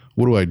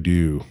I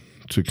do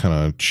to kind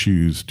of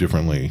choose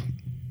differently?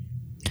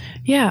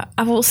 Yeah.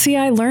 Well, see,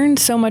 I learned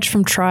so much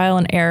from trial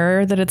and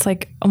error that it's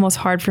like almost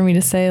hard for me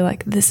to say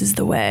like, this is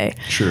the way.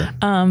 Sure.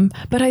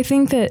 But I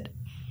think that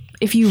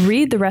if you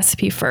read the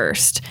recipe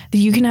first, that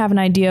you can have an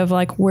idea of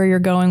like where you're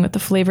going with the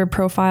flavor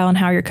profile and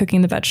how you're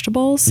cooking the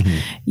vegetables.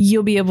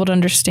 You'll be able to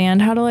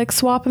understand how to like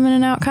swap them in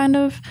and out kind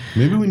of.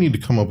 Maybe we need to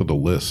come up with a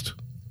list.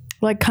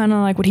 Like kind of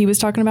like what he was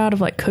talking about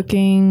of like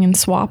cooking and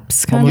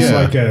swaps kind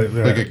Almost of.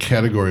 like a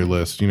category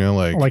list,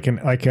 like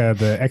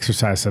the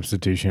exercise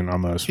substitution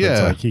almost. Where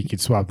it's like he could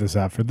swap this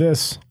out for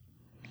this.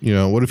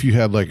 What if you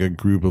had like a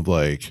group of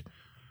like,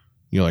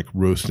 like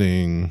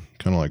roasting,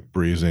 kind of like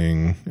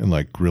braising and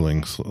like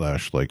grilling /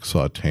 like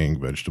sauteing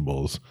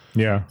vegetables.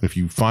 Yeah. If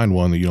you find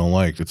one that you don't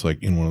like that's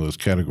like in one of those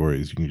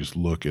categories, you can just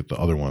look at the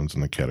other ones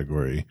in the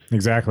category.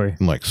 Exactly.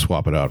 And like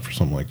swap it out for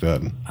something like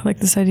that. I like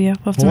this idea.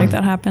 We'll have to make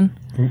that happen.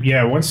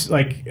 Yeah. Once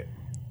like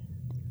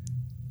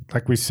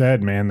we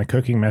said, man, the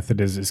cooking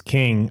method is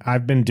king.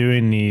 I've been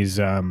doing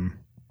these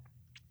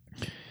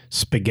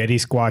spaghetti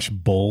squash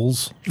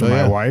bowls for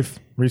my wife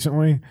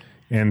recently.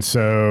 And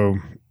so...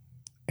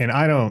 And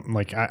I don't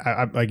like,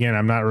 again,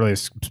 I'm not really a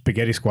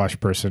spaghetti squash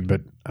person, but,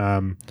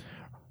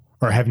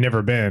 or have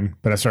never been,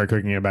 but I started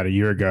cooking it about a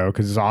year ago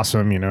because it's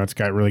awesome. It's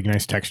got really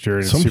nice texture.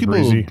 And Some it's super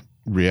people easy.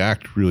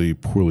 React really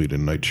poorly to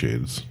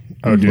nightshades.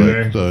 Oh, do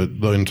like they?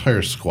 The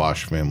entire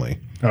squash family.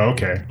 Oh,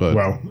 okay. But,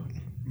 well,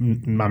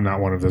 I'm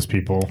not one of those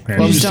people.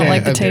 And you just don't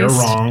like the they're taste.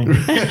 wrong.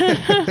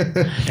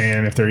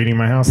 And if they're eating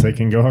my house, they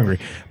can go hungry.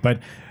 But,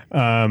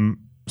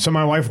 so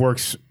my wife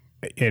works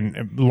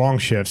in long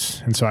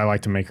shifts, and so I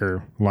like to make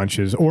her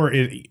lunches, or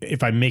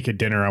if I make a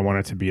dinner, I want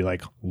it to be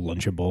like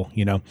lunchable,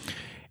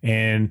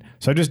 And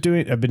so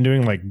I've been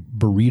doing like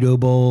burrito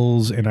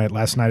bowls, and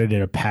last night I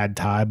did a pad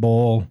thai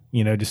bowl,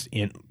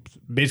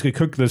 basically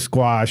cook the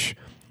squash,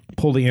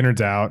 pull the innards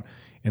out,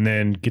 and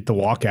then get the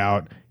wok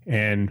out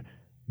and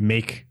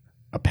make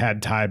a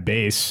pad thai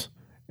base,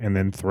 and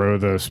then throw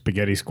the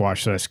spaghetti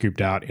squash that I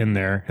scooped out in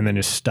there, and then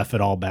just stuff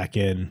it all back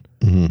in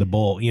the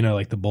bowl,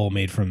 like the bowl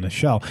made from the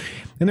shell.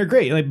 And they're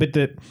great. Like, but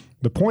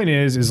the point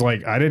is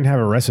like, I didn't have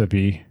a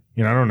recipe,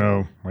 I don't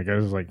know. Like I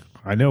was like,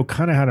 I know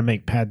kind of how to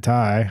make pad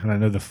thai and I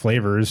know the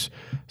flavors.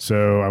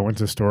 So I went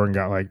to the store and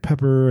got like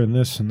pepper and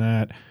this and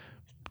that,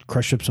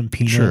 crushed up some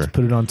peanuts,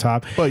 put it on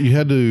top. But you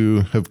had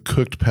to have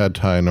cooked pad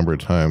thai a number of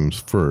times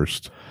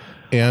first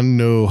and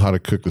know how to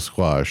cook the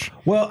squash.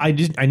 Well, I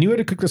knew how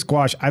to cook the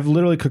squash. I've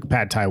literally cooked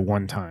pad thai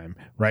one time,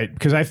 right?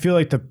 Because I feel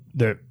like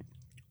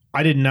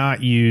I did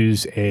not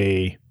use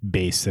a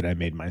base that I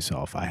made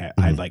myself. I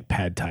had like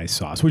pad thai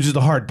sauce, which is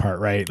the hard part,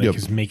 right? Like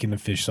is making the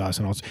fish sauce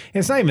and also. And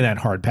it's not even that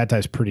hard. Pad thai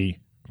is pretty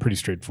pretty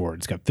straightforward.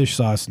 It's got fish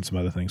sauce and some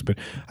other things, but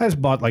I just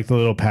bought like the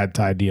little pad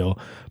thai deal.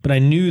 But I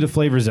knew the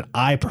flavors that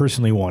I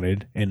personally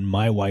wanted and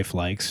my wife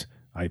likes.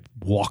 I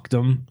walked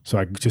them, so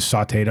I just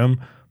sauteed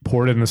them,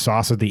 poured it in the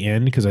sauce at the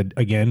end because I,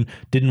 again,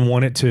 didn't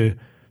want it to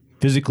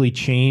physically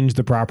change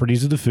the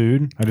properties of the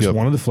food. I just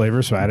wanted the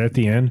flavor, so I added it at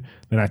the end.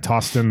 Then I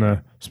tossed in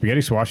the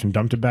spaghetti squash and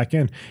dumped it back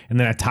in. And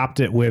then I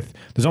topped it with,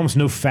 there's almost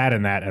no fat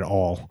in that at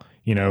all.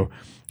 You know,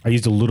 I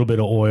used a little bit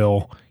of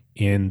oil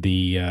in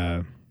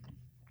the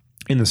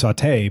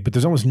saute, but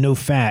there's almost no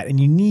fat, and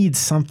you need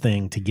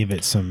something to give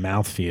it some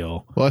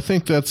mouthfeel. Well, I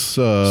think that's...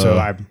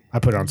 so I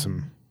put on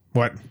some...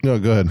 What? No,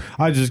 go ahead.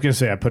 I was just going to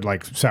say I put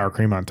like sour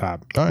cream on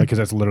top because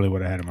that's literally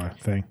what I had in my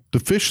thing.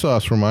 The fish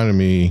sauce reminded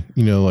me,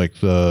 you know, like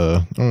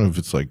I don't know if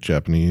it's like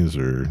Japanese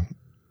or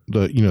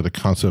the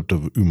concept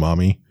of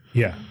umami.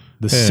 Yeah.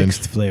 The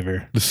sixth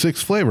flavor. The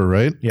sixth flavor,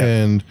 right? Yeah.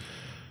 And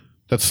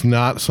that's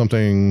not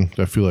something that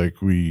I feel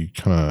like we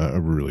kind of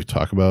ever really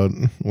talk about,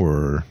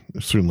 or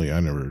certainly I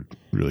never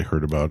really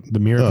heard about. The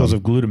miracles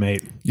of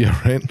glutamate. Yeah,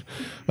 right.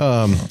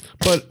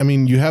 But I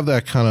mean, you have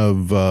that kind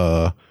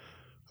of...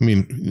 I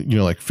mean, you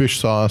know, like fish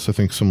sauce, I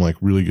think some like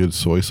really good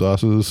soy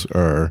sauces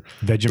are...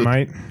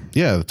 Vegemite?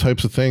 The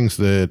types of things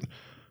that,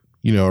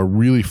 you know, are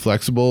really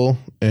flexible,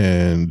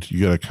 and you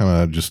got to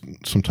kind of just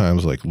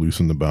sometimes like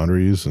loosen the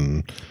boundaries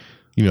and,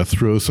 you know,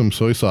 throw some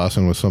soy sauce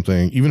in with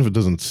something, even if it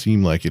doesn't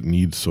seem like it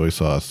needs soy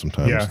sauce.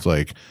 Sometimes it's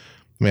like,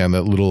 man,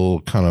 that little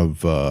kind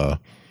of,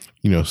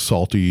 you know,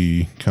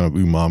 salty kind of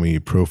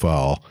umami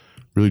profile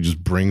really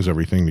just brings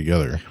everything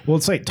together. Well,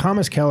 it's like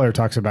Thomas Keller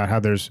talks about how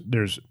there's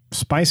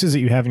spices that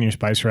you have in your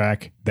spice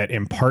rack that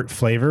impart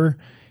flavor,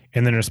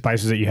 and then there's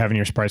spices that you have in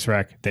your spice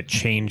rack that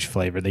change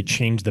flavor. They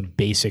change the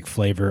basic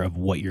flavor of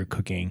what you're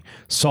cooking.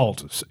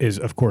 Salt is,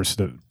 of course,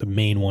 the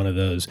main one of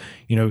those.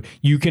 You know,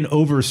 you can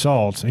over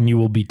salt and you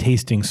will be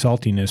tasting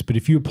saltiness, but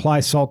if you apply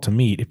salt to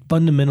meat, it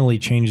fundamentally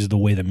changes the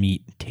way the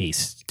meat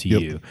tastes to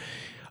you.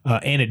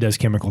 And it does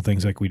chemical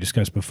things like we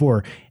discussed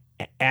before.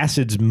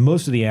 Acids,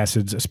 most of the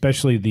acids,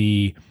 especially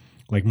the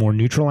like more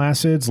neutral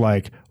acids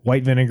like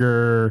white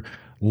vinegar,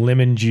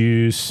 lemon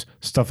juice,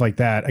 stuff like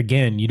that.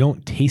 Again, you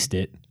don't taste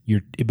it,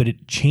 but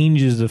it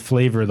changes the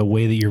flavor, the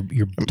way that your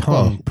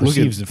tongue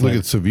perceives the flavor.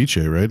 Look at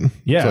ceviche, right?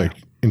 Yeah, it's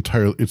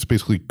like it's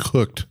basically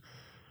cooked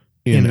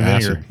in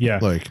acid. Yeah,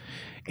 like,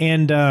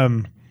 and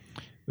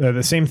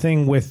the same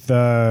thing with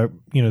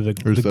you know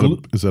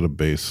is that a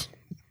base?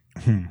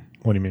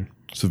 What do you mean?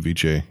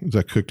 Ceviche, is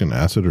that cooked in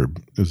acid or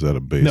is that a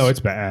base? No, it's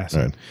acid.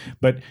 Right.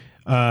 But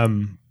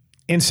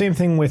and same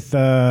thing with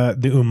the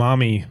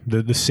umami,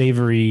 the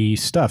savory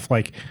stuff.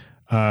 Like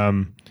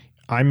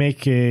I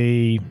make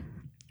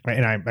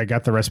I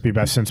got the recipe,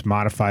 but I've since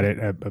modified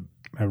it,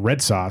 a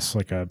red sauce,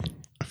 like a...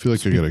 I feel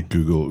like I got to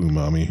Google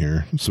umami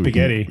here.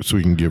 Spaghetti. So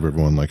we can give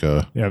everyone like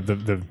a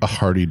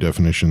hearty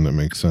definition that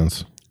makes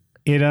sense.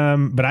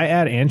 But I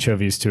add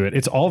anchovies to it.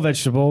 It's all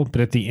vegetable,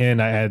 but at the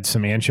end I add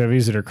some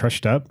anchovies that are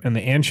crushed up, and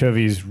the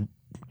anchovies,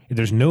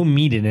 there's no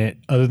meat in it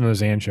other than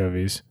those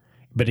anchovies,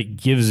 but it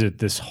gives it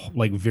this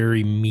like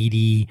very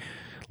meaty,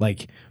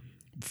 like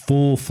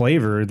full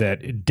flavor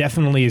that it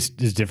definitely is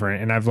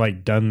different. And I've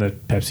like done the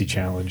Pepsi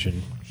challenge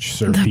and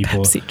serve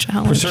people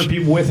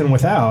with and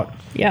without.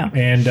 Yeah.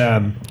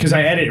 And because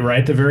I add it right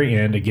at the very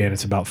end. Again,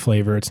 it's about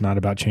flavor. It's not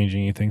about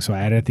changing anything. So I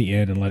add it at the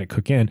end and let it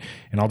cook in.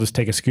 And I'll just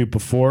take a scoop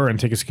before and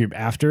take a scoop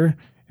after,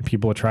 and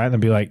people will try it and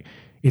they'll be like,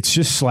 it's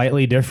just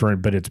slightly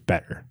different, but it's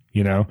better,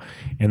 you know?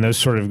 And those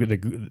sort of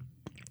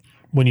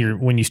when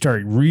you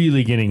start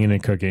really getting into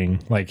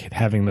cooking, like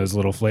having those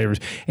little flavors,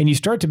 and you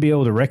start to be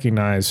able to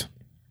recognize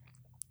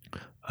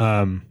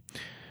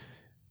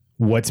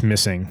what's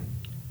missing,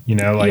 you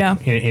know,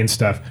 like in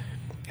stuff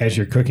as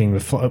you're cooking.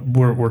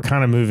 We're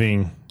kind of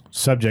moving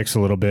subjects a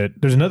little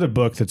bit. There's another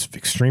book that's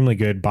extremely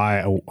good by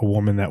a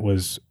woman that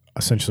was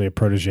essentially a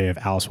protege of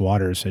Alice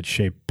Waters at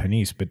Chez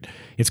Panisse, but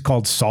it's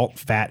called Salt,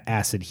 Fat,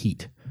 Acid,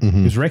 Heat. Mm-hmm.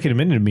 It was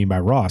recommended to me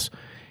by Ross,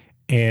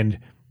 and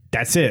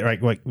that's it.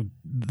 Right? Like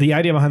the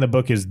idea behind the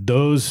book is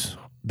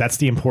that's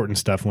the important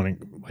stuff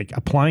like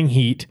applying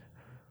heat,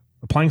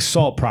 applying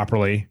salt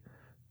properly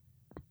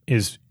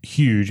is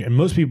huge, and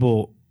most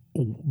people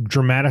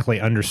dramatically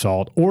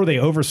undersalt, or they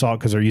oversalt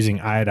because they're using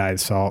iodized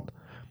salt,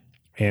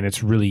 and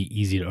it's really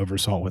easy to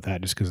oversalt with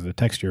that just because of the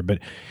texture.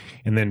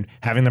 And then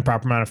having the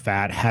proper amount of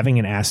fat, having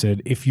an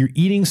acid. If you're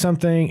eating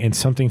something and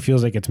something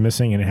feels like it's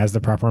missing and it has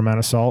the proper amount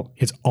of salt,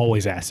 it's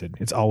always acid.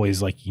 It's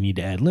always like you need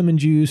to add lemon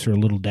juice or a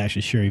little dash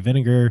of sherry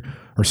vinegar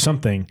or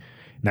something,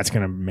 and that's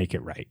going to make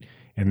it right.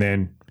 And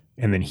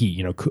then heat,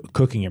 you know,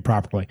 cooking it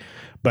properly.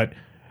 But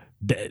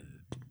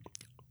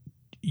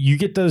you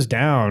get those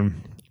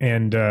down,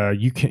 and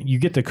you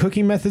get the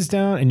cooking methods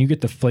down, and you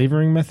get the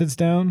flavoring methods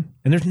down,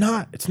 and it's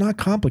not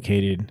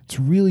complicated. It's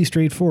really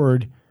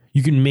straightforward.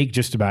 You can make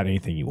just about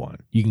anything you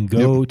want. You can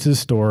go to the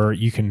store,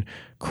 you can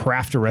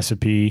craft a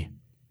recipe,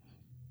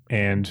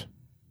 and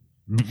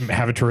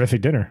have a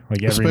terrific dinner,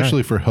 like every especially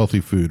night. For healthy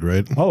food,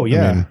 right? Oh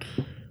yeah, I mean,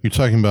 you're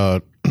talking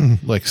about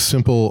like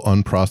simple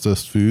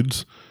unprocessed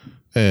foods,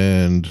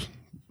 and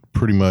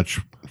pretty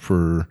much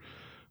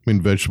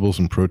mean, vegetables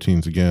and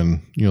proteins,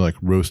 again, like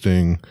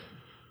roasting,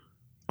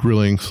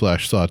 grilling /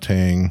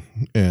 sauteing,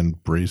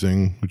 and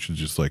braising, which is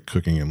just like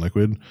cooking in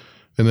liquid.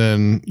 And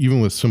then even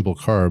with simple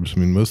carbs, I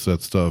mean, most of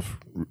that stuff,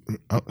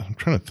 I'm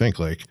trying to think,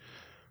 like,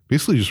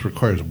 basically just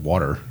requires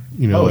water.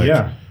 Oh, like,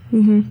 yeah.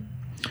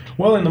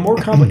 Well, and the more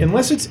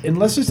unless it's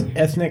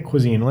ethnic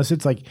cuisine, unless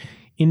it's like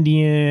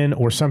Indian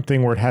or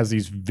something where it has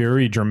these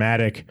very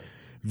dramatic,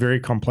 very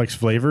complex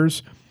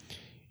flavors,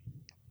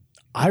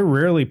 I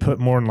rarely put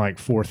more than like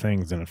 4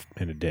 things in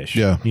a dish.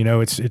 Yeah.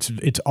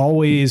 It's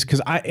always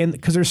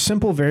because there's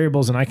simple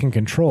variables and I can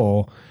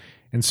control.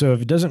 And so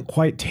if it doesn't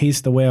quite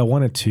taste the way I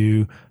want it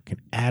to, I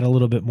can add a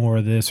little bit more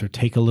of this or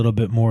take a little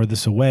bit more of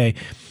this away.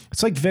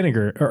 It's like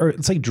vinegar or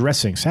it's like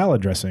dressing,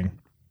 salad dressing.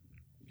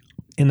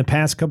 In the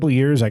past couple of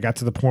years, I got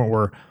to the point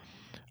where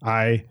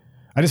I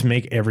just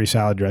make every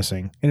salad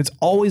dressing, and it's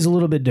always a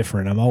little bit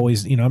different. I'm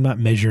always, I'm not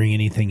measuring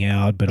anything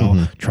out, but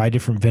I'll try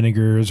different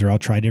vinegars or I'll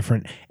try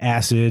different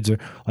acids or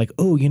like,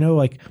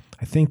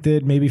 I think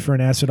that maybe for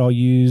an acid I'll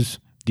use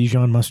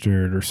Dijon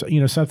mustard or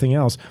something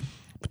else.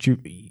 But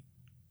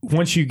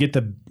once you get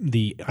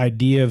the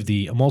idea of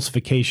the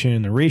emulsification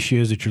and the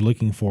ratios that you're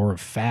looking for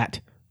of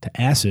fat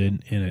to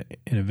acid in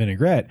a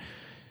vinaigrette,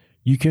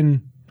 you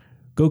can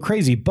go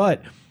crazy.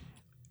 But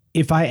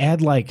if I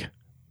add like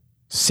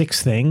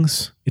 6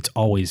 things, it's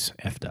always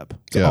effed up.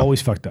 It's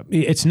always fucked up.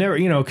 It's never,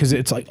 because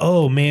it's like,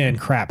 oh man,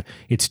 crap,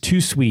 it's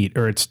too sweet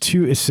or it's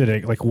too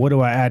acidic. Like, what do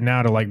I add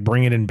now to like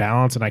bring it in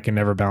balance? And I can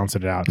never balance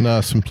it out.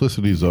 Nah,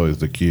 simplicity is always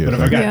the key. But if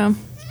I got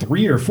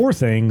 3 or 4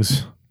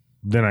 things,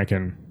 then I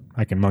can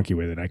monkey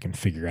with it. I can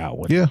figure out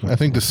what. Yeah, I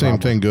think the same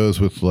thing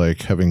goes with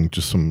like having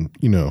just some,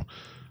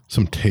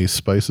 some taste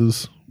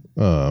spices.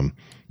 There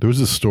was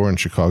this store in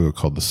Chicago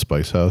called the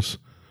Spice House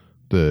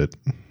that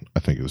I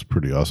think is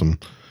pretty awesome.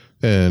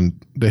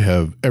 And they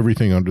have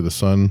everything under the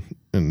sun.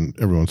 And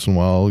every once in a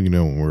while,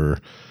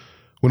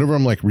 whenever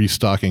I'm like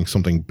restocking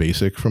something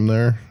basic from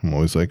there, I'm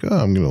always like,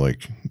 I'm going to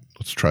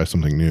let's try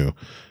something new.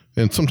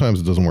 And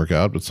sometimes it doesn't work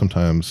out, but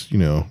sometimes,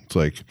 it's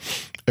like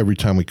every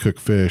time we cook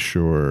fish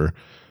or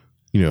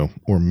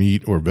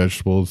meat or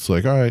vegetables, it's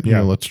like, all right,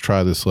 let's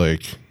try this,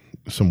 like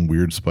some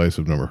weird spice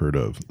I've never heard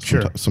of.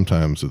 Sure.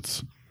 Sometimes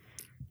it's a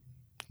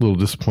little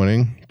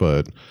disappointing,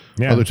 but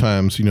other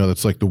times,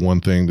 that's like the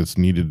one thing that's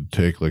needed to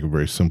take like a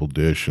very simple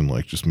dish and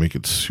like just make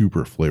it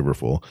super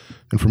flavorful.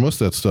 And for most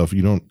of that stuff,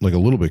 you don't like a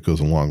little bit goes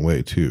a long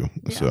way too.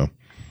 Yeah. So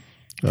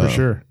for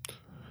sure.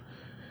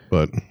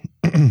 But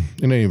in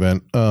any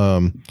event,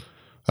 I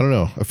don't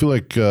know. I feel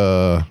like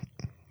we're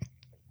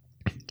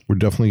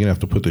definitely gonna have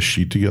to put the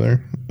sheet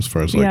together as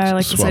far as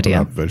like swapping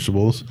out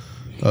vegetables.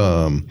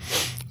 I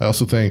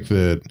also think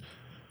that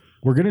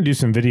we're going to do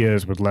some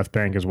videos with Left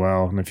Bank as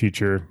well in the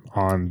future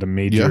on the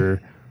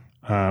major,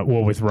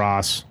 with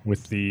Ross,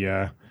 with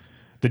the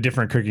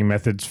different cooking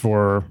methods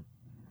for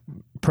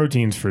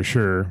proteins for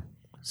sure,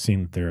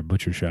 seeing that they're a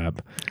butcher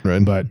shop.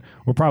 Right. But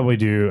we'll probably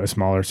do a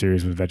smaller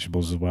series with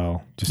vegetables as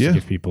well, just to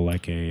give people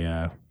like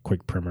a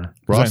quick primer.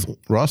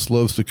 Ross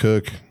loves to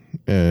cook,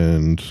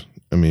 and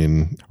I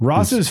mean...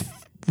 Ross's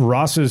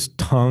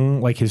tongue,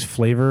 like his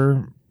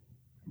flavor...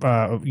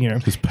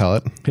 his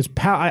palate.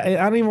 I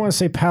don't even want to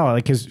say palate,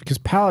 like because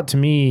palate to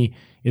me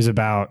is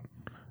about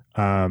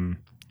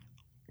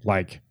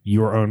like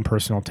your own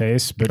personal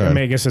taste. But I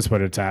mean, I guess that's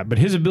what it's at. But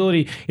his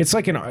ability, it's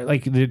like an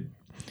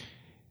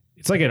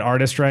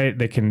artist, right?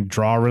 That can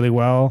draw really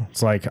well.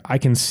 It's like I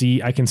can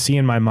see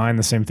in my mind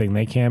the same thing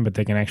they can, but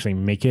they can actually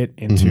make it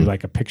into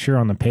like a picture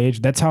on the page.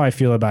 That's how I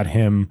feel about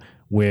him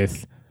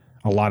with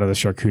a lot of the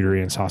charcuterie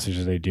and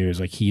sausages they do. Is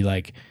like he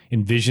like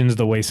envisions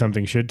the way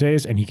something should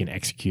taste, and he can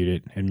execute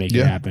it and make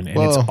it happen.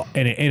 And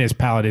and his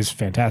palate is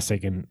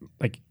fantastic. And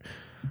like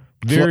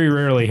very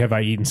rarely have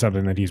I eaten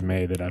something that he's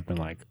made that I've been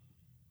like,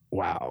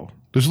 wow.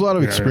 There's a lot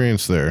of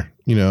experience there,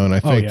 and I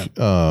think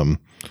I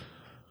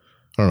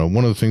don't know.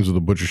 One of the things with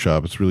the butcher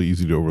shop, it's really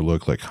easy to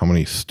overlook like how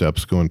many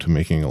steps go into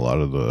making a lot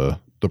of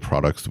the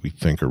products that we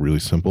think are really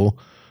simple.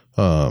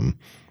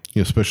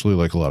 Especially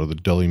like a lot of the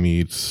deli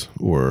meats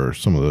or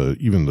some of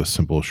even the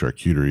simple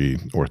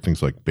charcuterie or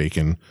things like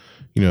bacon.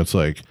 It's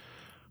like,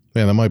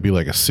 man, that might be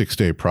like a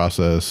 6-day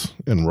process,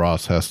 and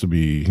Ross has to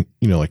be,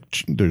 like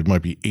there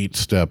might be 8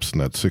 steps in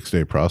that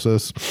 6-day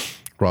process.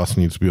 Ross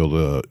needs to be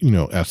able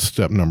to, at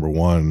step number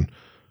 1,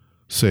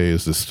 say,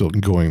 is this still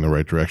going in the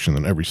right direction?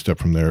 Then every step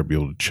from there, be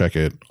able to check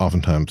it.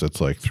 Oftentimes that's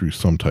like through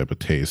some type of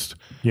taste.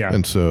 Yeah.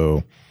 And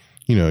so,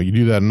 you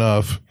do that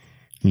enough,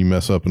 you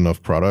mess up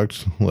enough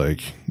product,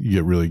 like you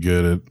get really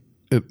good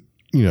at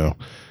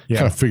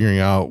kind of figuring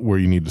out where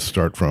you need to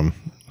start from.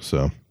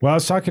 So, well, I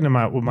was talking to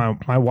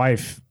my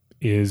wife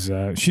is,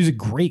 she's a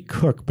great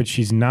cook, but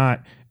she's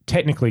not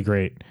technically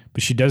great,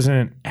 but she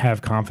doesn't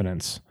have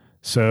confidence.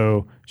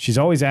 So she's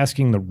always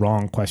asking the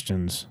wrong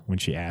questions when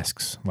she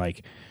asks.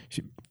 Like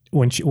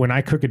when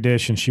I cook a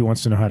dish and she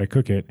wants to know how to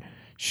cook it,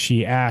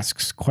 she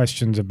asks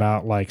questions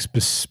about like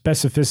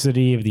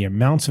specificity of the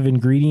amounts of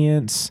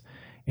ingredients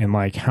and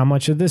like how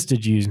much of this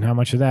did you use and how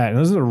much of that. And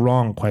those are the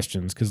wrong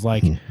questions because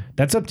like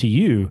that's up to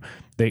you.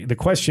 The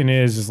question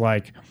is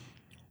like,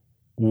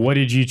 what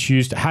did you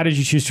choose? How did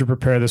you choose to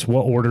prepare this?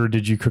 What order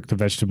did you cook the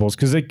vegetables?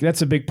 Because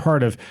that's a big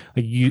part of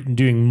like you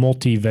doing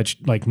multi-veg.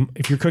 Like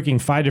if you're cooking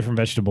 5 different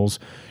vegetables,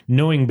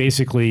 knowing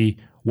basically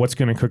what's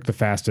going to cook the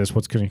fastest,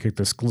 what's going to cook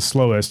the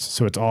slowest,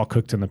 so it's all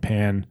cooked in the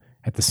pan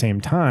at the same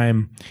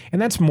time.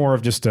 And that's more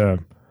of just a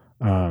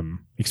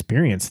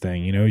experience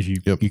thing, you know. As you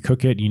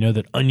cook it, you know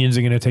that onions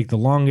are going to take the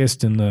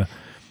longest, and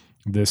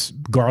this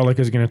garlic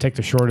is going to take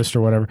the shortest,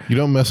 or whatever. You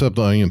don't mess up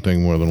the onion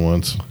thing more than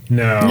once.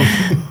 No,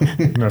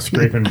 no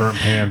scraping burnt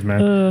pans,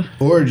 man.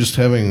 Or just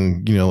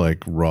having, you know,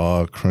 like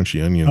raw,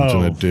 crunchy onions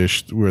in a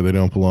dish where they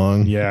don't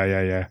belong.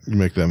 Yeah. You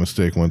make that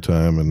mistake one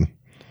time,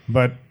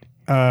 but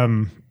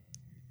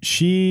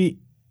she's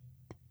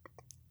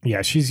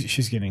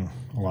getting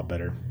a lot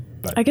better.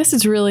 But I guess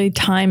it's really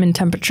time and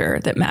temperature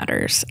that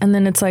matters. And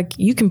then it's like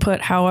you can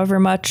put however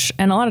much,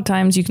 and a lot of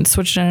times you can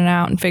switch in and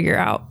out and figure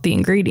out the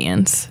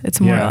ingredients. It's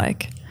more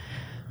like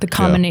the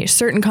combination,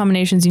 certain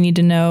combinations you need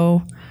to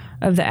know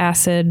of the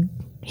acid,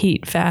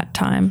 heat, fat,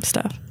 time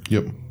stuff.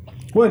 Yep.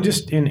 Well,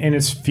 just and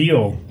it's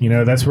feel, you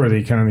know, that's where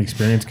the kind of the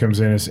experience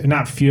comes in. Is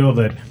not feel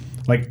that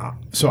like,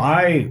 so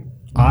I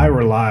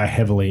rely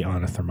heavily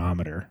on a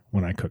thermometer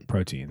when I cook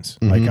proteins.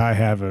 Like I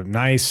have a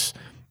nice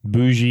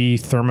bougie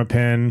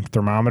Thermapen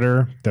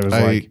thermometer that was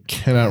I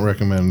cannot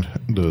recommend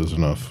those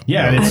enough.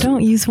 Yeah, I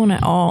don't use one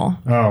at all.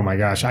 Oh my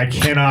gosh, I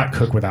cannot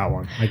cook without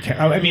one. I can't.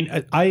 I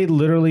mean, I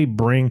literally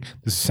bring.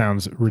 This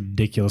sounds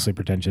ridiculously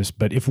pretentious,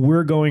 but if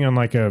we're going on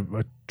like a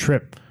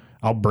trip,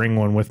 I'll bring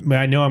one with me.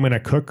 I know I'm going to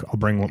cook. I'll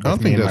bring one with me. I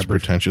don't think that's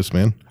pretentious,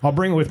 man. I'll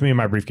bring it with me in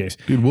my briefcase.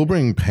 Dude, we'll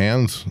bring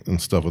pans and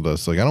stuff with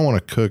us. Like, I don't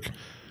want to cook.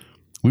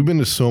 We've been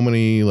to so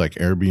many like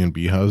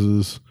Airbnb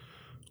houses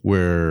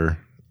where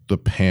the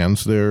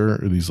pans there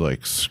are these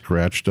like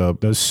scratched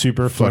up, those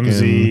super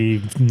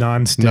flimsy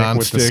non-stick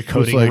with this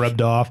coating like,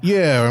 rubbed off.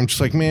 Yeah, I'm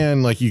just like,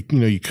 man, like you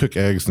know, you cook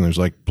eggs and there's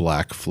like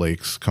black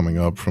flakes coming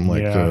up from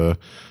like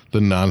the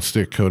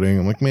non-stick coating.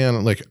 I'm like,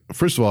 man, like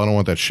first of all, I don't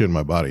want that shit in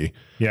my body.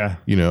 Yeah,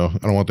 you know, I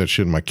don't want that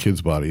shit in my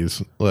kids'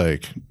 bodies.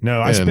 Like, no,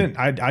 I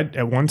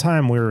at one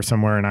time we were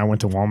somewhere and I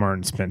went to Walmart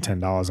and spent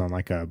 $10 on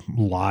like a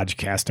Lodge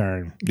cast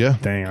iron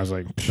thing. I was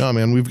like, no,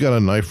 man, we've got a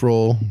knife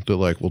roll that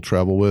like we'll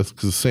travel with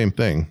because the same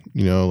thing,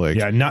 you know, like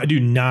not do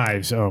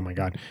knives. Oh my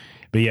god,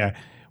 but yeah,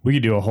 we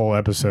could do a whole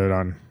episode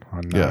on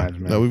knives.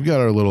 Man. No, we've got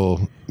our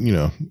little, you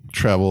know,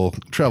 travel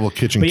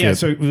kitchen. But kit. yeah,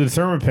 so the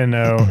Thermapen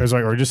though is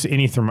like, or just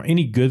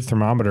any good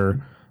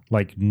thermometer,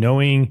 like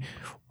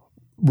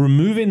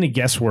removing the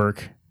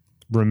guesswork,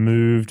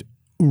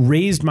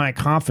 raised my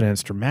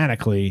confidence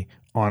dramatically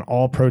on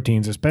all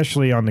proteins,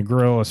 especially on the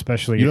grill,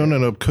 especially. You don't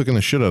end up cooking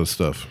the shit out of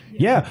stuff.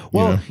 Yeah.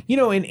 Well, you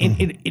know, and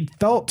it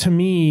felt to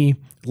me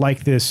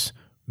like this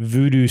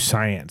voodoo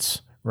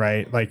science,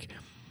 right? Like,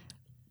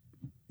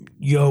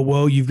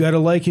 you've got to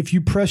like, if you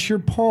press your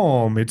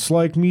palm, it's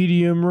like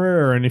medium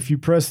rare. And if you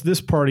press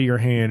this part of your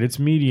hand, it's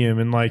medium.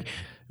 And like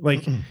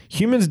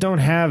humans don't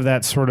have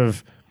that sort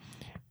of,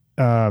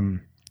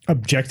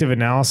 objective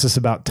analysis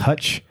about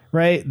touch,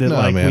 right?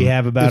 That we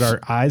have about our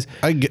eyes.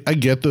 I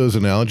get those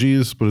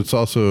analogies, but it's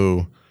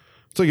also,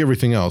 it's like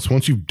everything else.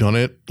 Once you've done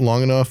it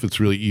long enough, it's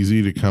really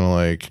easy to kind of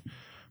like,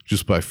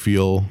 just by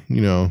feel,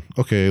 you know,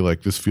 okay,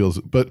 like this feels,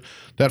 but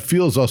that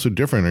feel is also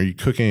different. Are you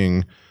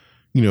cooking,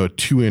 you know, a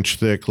 2-inch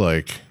thick,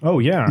 like,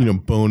 you know,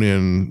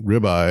 bone-in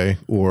ribeye,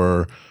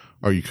 or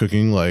are you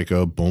cooking like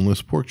a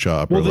boneless pork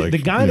chop? Well, or the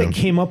guy that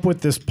came up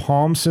with this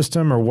Palm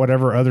system or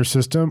whatever other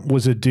system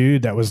was a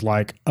dude that was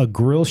like a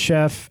grill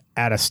chef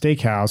at a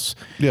steakhouse.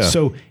 Yeah.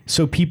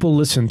 So people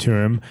listened to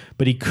him,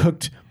 but he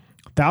cooked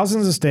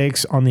thousands of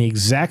steaks on the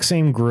exact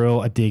same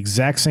grill at the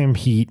exact same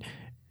heat,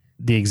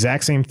 the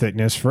exact same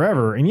thickness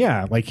forever. And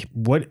yeah, like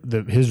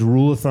his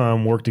rule of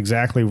thumb worked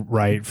exactly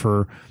right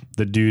for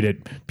the dude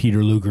at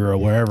Peter Luger or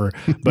wherever.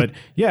 But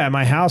yeah, at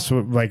my house,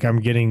 like I'm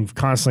getting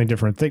constantly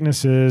different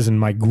thicknesses, and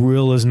my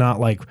grill is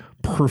not like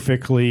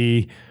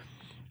perfectly,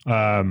 you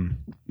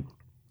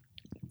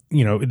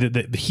know,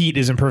 the heat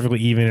isn't perfectly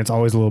even. It's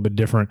always a little bit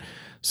different.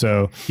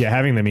 So yeah,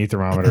 having the meat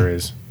thermometer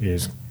is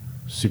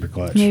super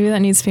clutch. Maybe that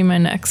needs to be my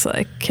next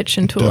like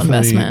kitchen tool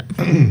investment.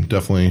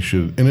 Definitely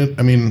should. And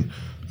I mean,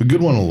 a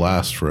good one will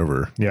last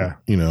forever. Yeah.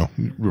 You know,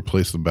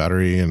 replace the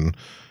battery and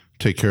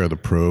take care of the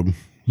probe.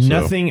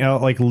 Nothing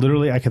else. Like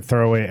literally, I could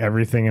throw away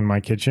everything in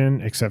my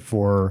kitchen except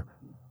for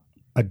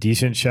a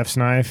decent chef's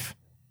knife,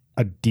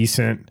 a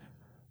decent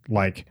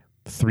like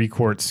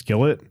 3-quart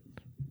skillet,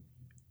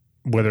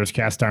 whether it's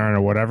cast iron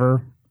or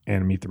whatever,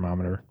 and a meat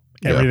thermometer.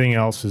 Yeah. Everything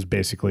else is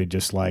basically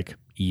just like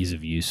ease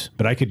of use.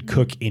 But I could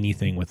cook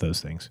anything with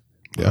those things.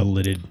 Yeah. A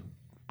lidded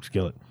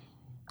skillet.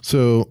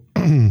 So,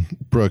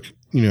 Brooke,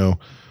 you know,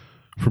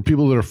 for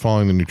people that are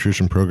following the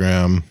nutrition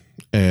program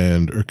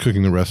and are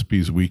cooking the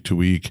recipes week to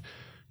week,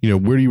 you know,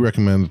 where do you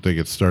recommend that they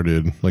get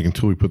started, like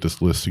until we put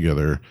this list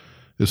together,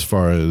 as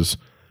far as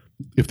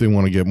if they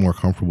want to get more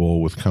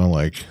comfortable with kind of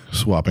like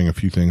swapping a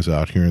few things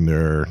out here and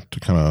there to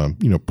kind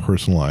of, you know,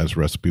 personalize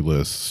recipe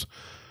lists?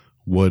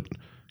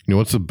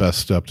 What's the best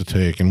step to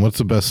take, and what's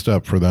the best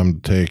step for them to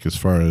take as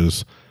far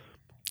as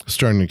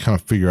starting to kind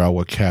of figure out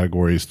what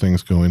categories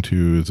things go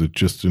into. Is it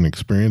just an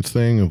experience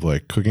thing of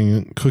like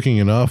cooking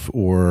enough,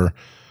 or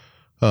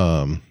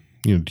do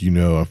you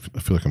know? I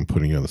feel like I'm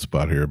putting you on the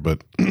spot here,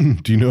 but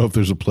do you know if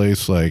there's a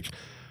place like,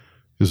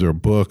 is there a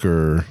book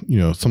or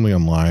something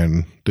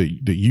online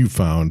that you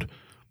found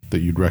that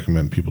you'd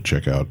recommend people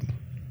check out?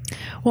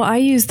 Well, I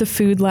use the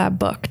Food Lab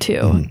book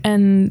too,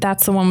 and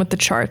that's the one with the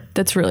chart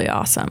that's really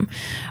awesome.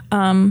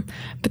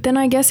 But then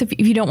I guess if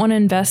you don't want to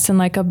invest in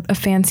like a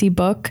fancy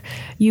book,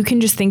 you can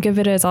just think of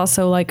it as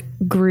also like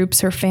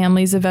groups or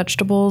families of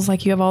vegetables.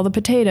 Like you have all the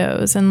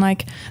potatoes, and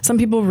like some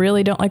people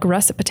really don't like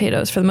russet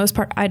potatoes. For the most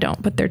part, I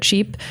don't, but they're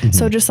cheap.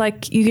 So just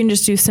like you can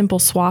just do simple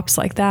swaps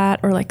like that,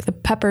 or like the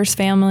peppers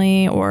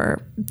family,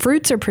 or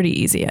fruits are pretty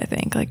easy, I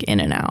think, like in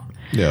and out.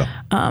 Yeah.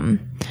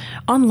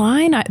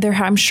 Online,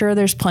 I'm sure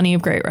there's plenty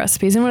of great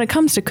recipes. And when it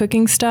comes to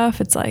cooking stuff,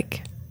 it's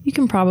like you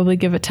can probably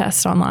give a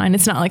test online.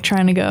 It's not like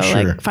trying to go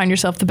like find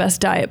yourself the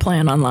best diet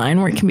plan online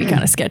where it can be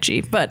kind of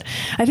sketchy. But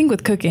I think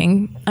with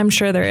cooking, I'm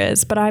sure there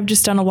is. But I've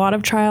just done a lot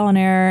of trial and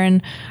error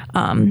and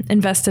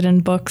invested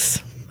in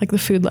books. Like the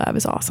Food Lab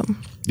is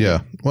awesome.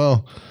 Yeah.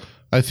 Well,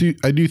 I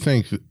do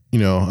think that,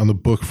 on the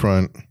book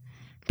front,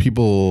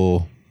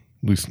 people,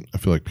 at least I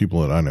feel like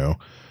people that I know,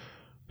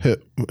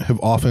 have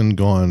often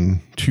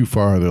gone too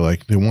far. They're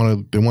like they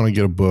want to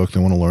get a book, they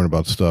want to learn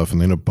about stuff,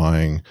 and they end up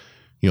buying,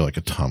 like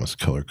a Thomas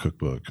Keller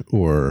cookbook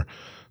or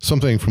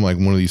something from like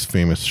one of these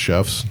famous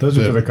chefs. Those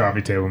are for the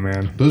coffee table,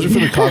 man. Those are for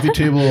the coffee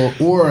table,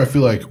 or I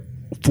feel like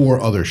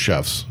for other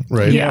chefs,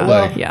 right? Yeah,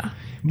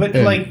 But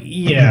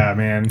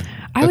man.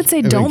 I would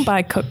say don't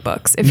buy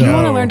cookbooks. If you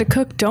want to learn to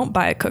cook, don't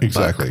buy a cookbook.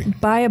 Exactly.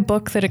 Buy a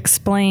book that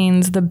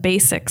explains the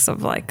basics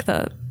of like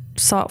the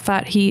salt,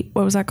 fat, heat.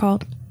 What was that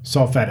called?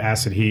 Salt, fat,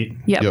 acid, heat.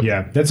 Yep.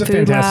 Yeah, that's a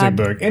Food fantastic Lab.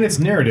 book, and it's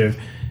narrative.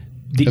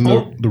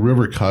 The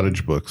River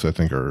Cottage books, I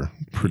think, are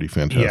pretty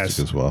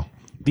fantastic as well.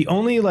 The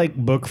only like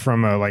book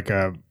from a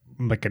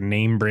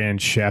name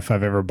brand chef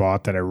I've ever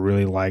bought that I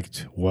really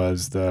liked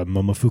was the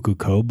Momofuku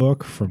Ko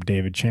book from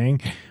David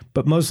Chang,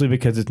 but mostly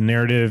because it's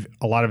narrative.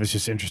 A lot of it's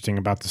just interesting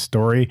about the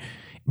story,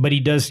 but he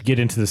does get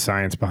into the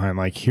science behind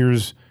like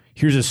here's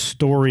a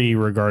story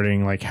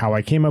regarding like how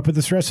I came up with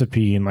this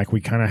recipe, and like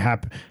we kind of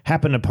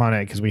happened upon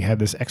it because we had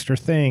this extra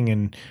thing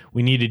and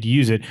we needed to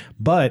use it.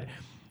 But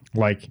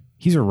like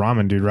he's a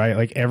ramen dude, right?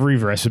 Like every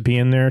recipe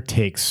in there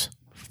takes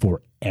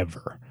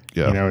forever.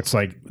 Yeah. It's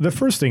like the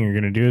first thing you're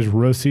going to do is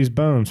roast these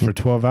bones for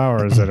 12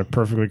 hours at a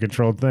perfectly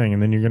controlled thing,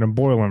 and then you're going to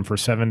boil them for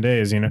 7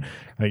 days.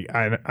 Like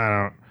I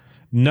don't.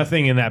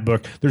 Nothing in that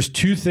book. There's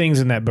two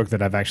things in that book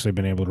that I've actually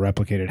been able to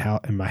replicate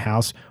in my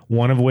house.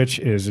 One of which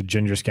is a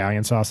ginger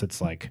scallion sauce. It's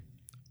like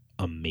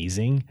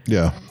amazing.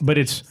 Yeah. But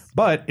it's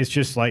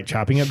just like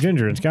chopping up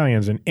ginger and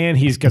scallions, and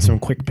he's got some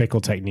quick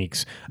pickle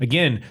techniques.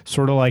 Again,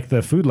 sort of like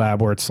the Food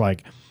Lab, where it's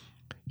like,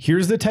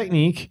 here's the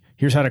technique,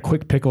 here's how to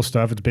quick pickle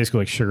stuff. It's basically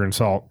like sugar and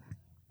salt.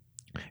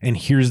 And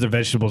here's the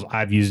vegetables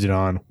I've used it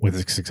on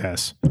with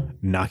success.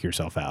 Knock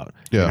yourself out.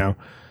 Yeah.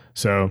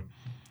 So,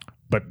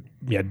 but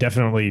yeah,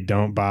 definitely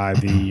don't buy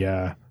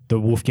the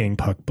Wolfgang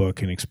Puck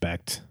book and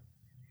expect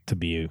to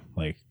be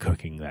like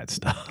cooking that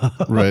stuff.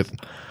 Right.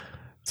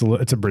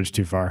 It's a bridge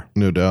too far.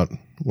 No doubt.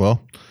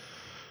 Well,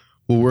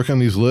 we'll work on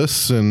these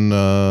lists and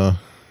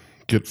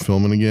get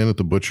filming again at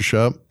the butcher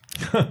shop.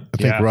 I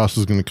think Ross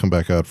is going to come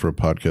back out for a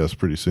podcast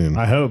pretty soon.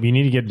 I hope. You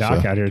need to get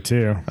Doc out here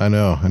too. I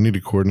know. I need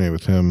to coordinate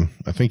with him.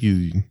 I think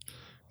he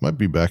might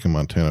be back in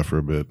Montana for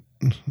a bit.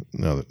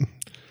 Now that,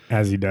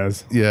 as he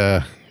does.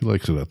 Yeah, he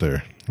likes it out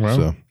there. Well,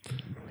 so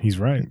he's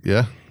right.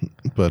 Yeah,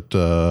 but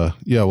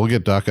we'll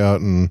get Doc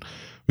out, and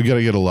we got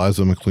to get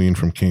Eliza McLean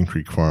from Cane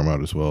Creek Farm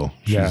out as well.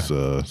 She's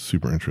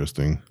super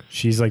interesting.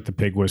 She's like the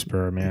pig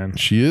whisperer, man.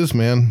 She is,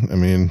 man. I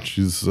mean,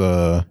 she's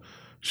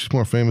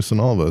more famous than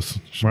all of us.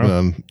 She's been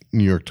on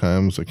New York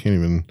Times. I can't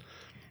even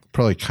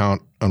probably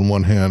count on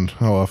one hand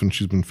how often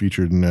she's been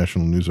featured in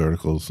national news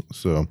articles.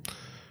 So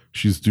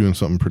she's doing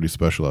something pretty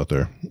special out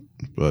there.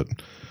 But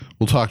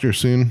we'll talk to her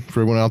soon.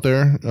 For everyone out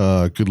there,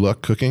 good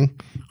luck cooking.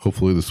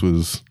 Hopefully this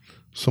was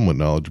somewhat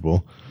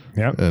knowledgeable.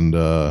 Yeah. And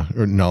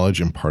or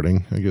knowledge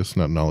imparting, I guess,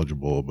 not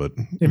knowledgeable, but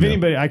if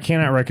anybody, I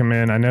cannot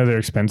recommend. I know they're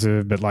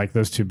expensive, but like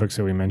those two books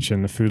that we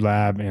mentioned, the Food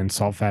Lab and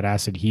Salt, Fat,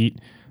 Acid, Heat.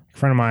 A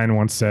friend of mine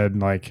once said,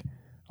 like,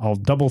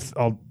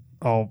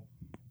 I'll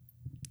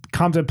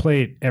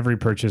contemplate every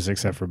purchase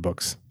except for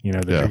books.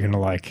 That are going to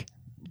like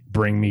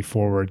bring me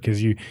forward,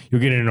 because you'll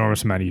get an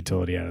enormous amount of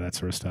utility out of that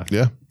sort of stuff.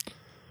 Yeah.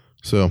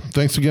 So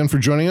thanks again for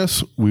joining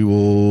us. We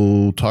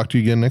will talk to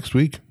you again next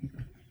week.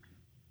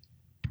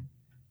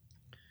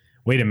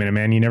 Wait a minute,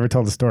 man. You never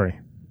told the story.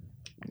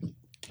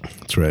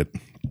 That's right.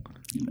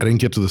 I didn't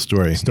get to the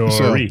story.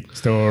 Story.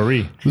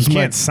 You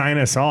can't sign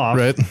us off.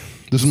 Right.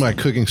 This is my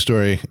cooking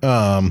story. It's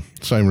not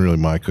even really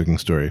my cooking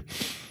story.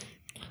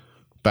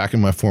 Back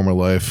in my former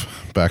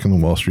life, back in the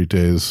Wall Street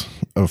days,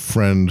 a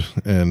friend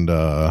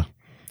and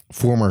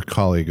former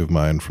colleague of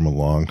mine from a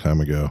long time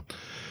ago,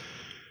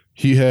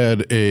 he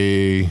had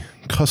a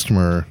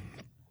customer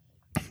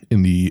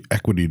in the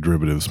equity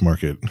derivatives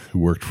market who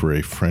worked for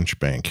a French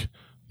bank,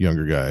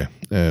 younger guy.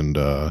 And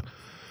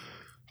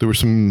there were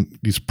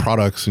these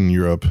products in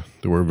Europe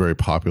that were very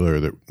popular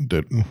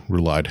that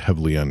relied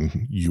heavily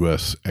on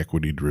U.S.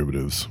 equity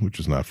derivatives, which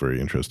is not very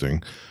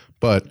interesting.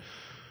 But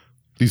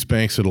these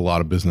banks did a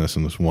lot of business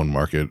in this one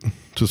market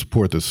to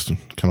support this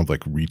kind of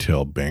like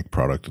retail bank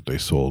product that they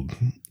sold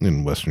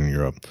in Western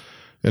Europe.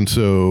 And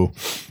so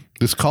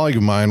this colleague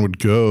of mine would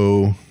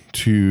go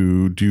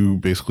to do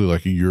basically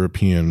like a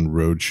European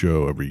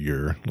roadshow every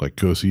year, like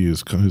go see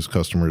his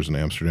customers in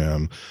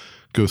Amsterdam,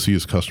 go see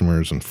his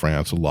customers in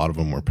France. A lot of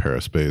them were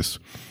Paris-based.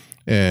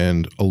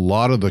 And a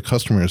lot of the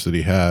customers that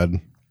he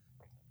had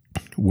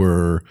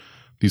were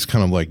these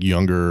kind of like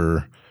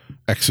younger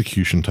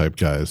execution type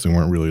guys. They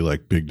weren't really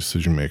like big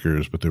decision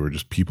makers, but they were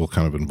just people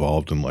kind of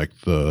involved in like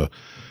the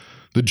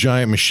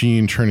giant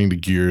machine turning the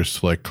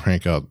gears to like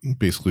crank out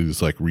basically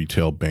these like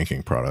retail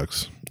banking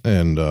products.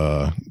 And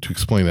to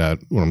explain that,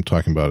 what I'm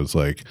talking about is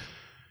like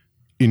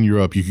in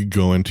Europe, you could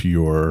go into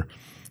your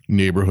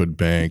neighborhood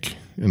bank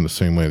in the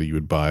same way that you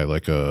would buy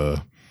like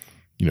a,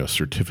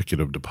 certificate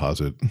of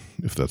deposit,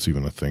 if that's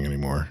even a thing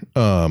anymore.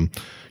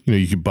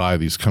 You could buy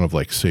these kind of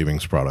like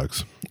savings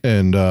products.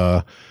 And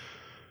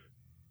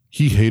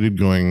he hated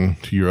going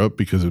to Europe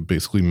because it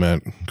basically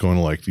meant going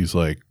to like these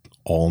like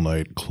all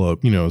night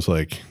club. It was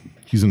like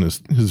he's in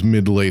his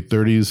mid to late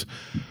 30s.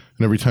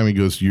 And every time he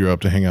goes to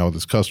Europe to hang out with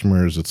his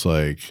customers, it's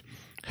like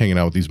hanging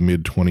out with these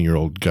mid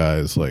 20-year-old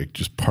guys, like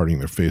just partying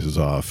their faces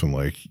off and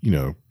like,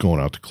 going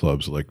out to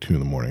clubs at like 2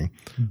 a.m.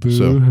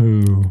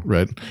 Boo-hoo. So,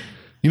 right.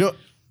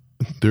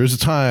 There's a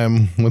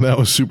time when that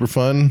was super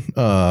fun.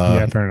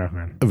 Yeah, fair enough,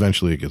 man.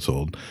 Eventually it gets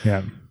old.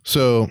 Yeah.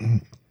 So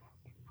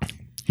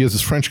he has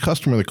this French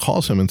customer that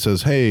calls him and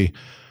says, "Hey,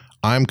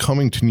 I'm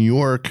coming to New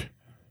York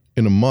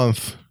in a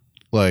month.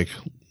 Like,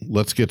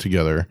 let's get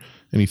together."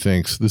 And he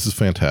thinks, this is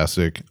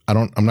fantastic. I'm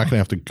not going to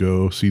have to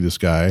go see this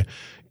guy.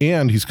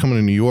 And he's coming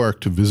to New York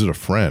to visit a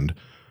friend.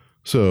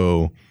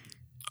 So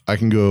I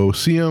can go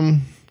see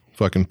him,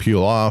 fucking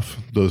peel off.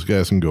 Those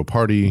guys can go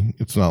party.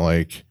 It's not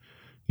like,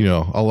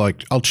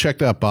 I'll check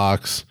that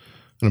box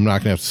and I'm not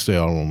going to have to stay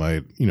out all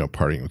night,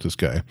 partying with this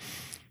guy.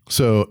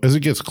 So as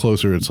it gets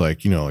closer, it's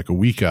like, like a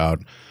week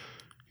out,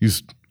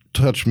 he's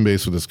touching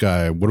base with this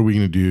guy. What are we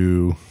going to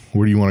do?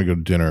 Where do you want to go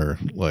to dinner?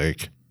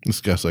 Like,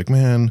 this guy's like,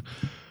 man,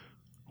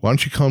 why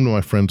don't you come to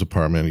my friend's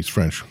apartment? He's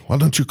French. Why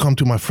don't you come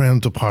to my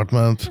friend's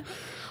apartment?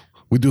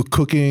 We do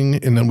cooking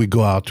and then we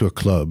go out to a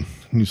club.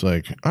 And he's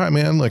like, all right,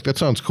 man, like that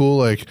sounds cool.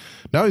 Like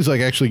now he's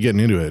like actually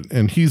getting into it.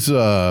 And he's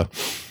like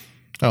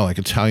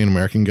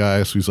Italian-American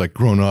guy. So he's like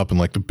grown up in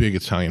like the big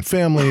Italian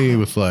family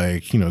with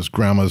like, his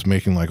grandma's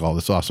making like all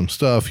this awesome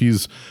stuff.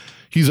 He's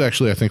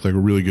actually, I think, like a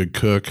really good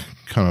cook,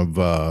 kind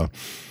of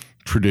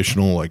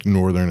traditional like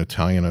Northern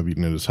Italian. I've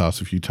eaten at his house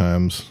a few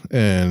times,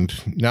 and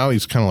now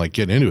he's kind of like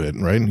getting into it,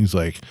 right? And he's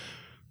like,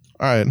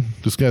 all right,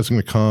 this guy's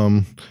going to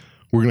come.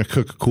 We're going to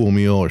cook a cool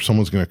meal, or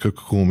someone's going to cook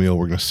a cool meal.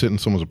 We're going to sit in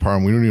someone's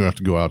apartment. We don't even have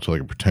to go out to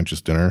like a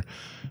pretentious dinner.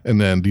 And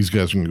then these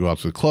guys are going to go out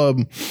to the club.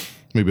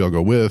 Maybe I'll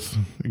go with.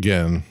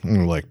 Again, I'm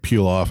going to like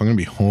peel off. I'm going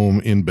to be home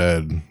in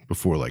bed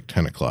before like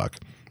 10 o'clock.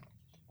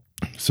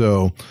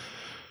 So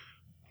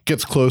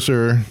gets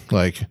closer,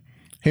 like,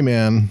 hey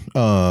man,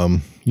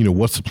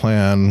 what's the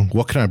plan?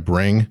 What can I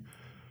bring?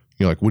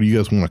 Like, what do you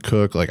guys want to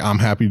cook? Like, I'm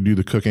happy to do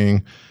the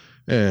cooking.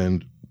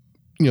 And,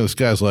 this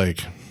guy's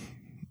like,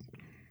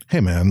 hey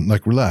man,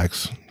 like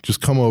relax,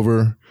 just come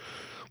over.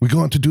 We're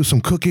going to do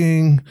some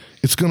cooking.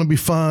 It's going to be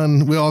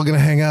fun. We're all going to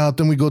hang out.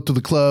 Then we go to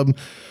the club.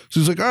 So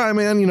he's like, all right,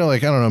 man,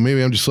 like, I don't know,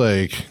 maybe I'm just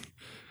like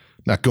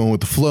not going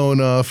with the flow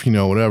enough,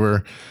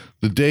 whatever.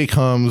 The day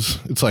comes,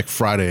 it's like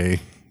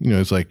Friday,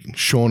 it's like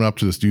showing up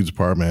to this dude's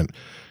apartment.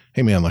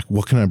 Hey man, like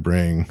what can I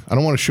bring? I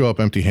don't want to show up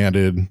empty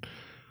handed,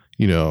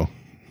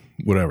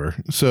 whatever.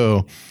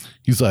 So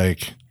he's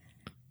like,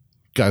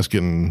 guy's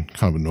getting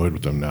kind of annoyed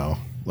with them now.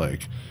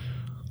 Like,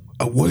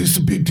 what is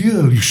the big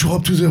deal? You show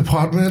up to the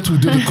apartment, we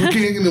do the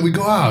cooking, and then we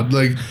go out.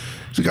 Like,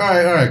 it's like,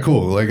 all right,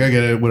 cool. Like, I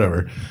get it,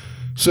 whatever.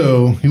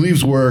 So he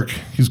leaves work.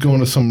 He's going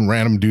to some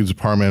random dude's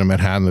apartment in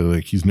Manhattan that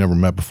like he's never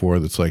met before.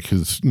 That's like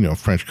his,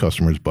 French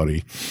customer's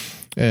buddy.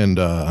 And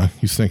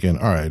he's thinking,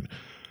 all right,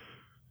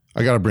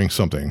 I got to bring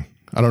something.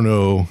 I don't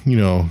know,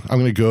 I'm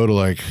going to go to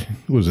like,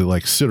 what is it,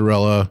 like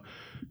Citarella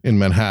in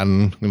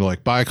Manhattan. I'm going to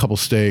like buy a couple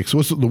steaks.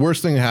 What's the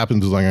worst thing that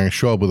happens is like I'm going to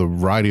show up with a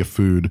variety of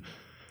food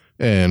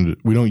and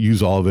we don't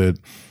use all of it.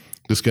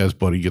 This guy's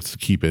buddy gets to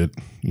keep it,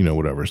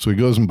 whatever. So he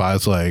goes and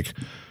buys like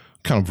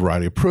kind of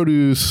variety of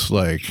produce,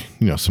 like,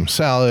 some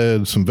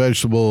salad, some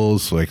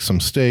vegetables, like some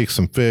steaks,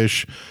 some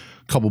fish,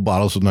 a couple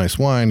bottles of nice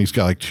wine. He's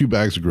got like 2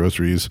 bags of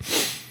groceries.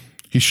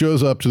 He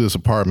shows up to this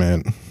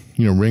apartment,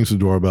 rings the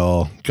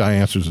doorbell, guy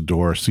answers the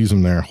door, sees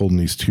him there holding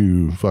these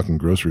 2 fucking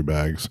grocery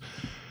bags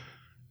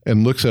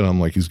and looks at him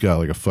like he's got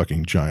like a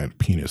fucking giant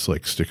penis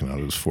like sticking out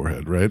of his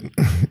forehead, right?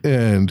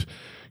 And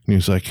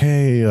he's like,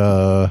 hey,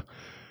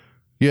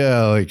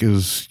 yeah, like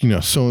is,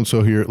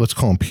 so-and-so here. Let's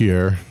call him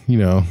Pierre.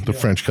 The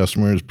French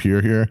customer is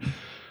Pierre here.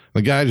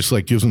 The guy just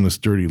like gives him this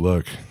dirty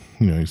look.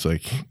 He's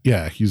like,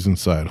 yeah, he's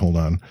inside. Hold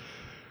on.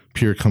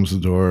 Pierre comes to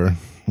the door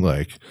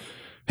like,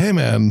 hey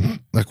man,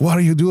 like, what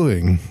are you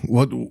doing?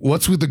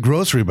 What's with the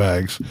grocery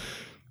bags?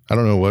 I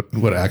don't know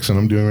what accent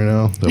I'm doing right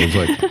now. That was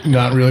like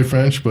not really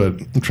French, but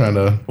I'm trying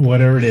to.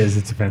 Whatever it is,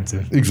 it's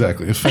offensive.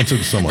 Exactly. It's offensive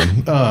to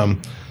someone.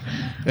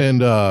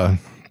 And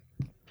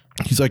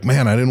he's like,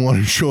 man, I didn't want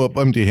to show up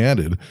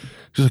empty-handed.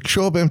 He's like,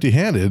 show up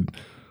empty-handed?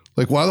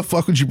 Like, why the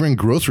fuck would you bring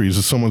groceries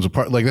to someone's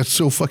apartment? Like, that's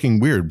so fucking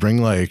weird.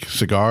 Bring like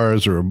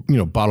cigars or,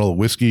 bottle of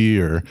whiskey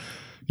or,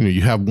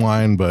 you have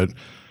wine, but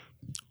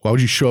why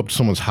would you show up to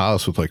someone's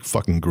house with like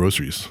fucking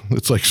groceries?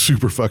 It's like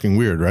super fucking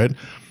weird, right? And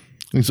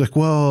he's like,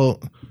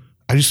 well,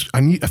 I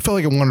felt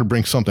like I wanted to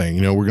bring something.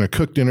 We're going to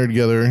cook dinner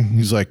together.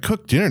 He's like,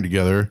 cook dinner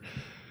together?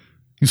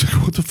 He's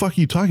like, what the fuck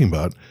are you talking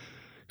about?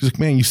 He's like,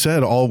 man, you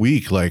said all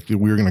week, like, we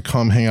were going to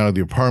come hang out at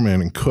the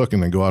apartment and cook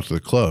and then go out to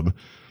the club.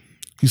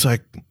 He's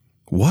like,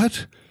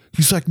 what?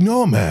 He's like,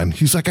 no, man.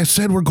 He's like, I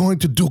said we're going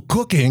to do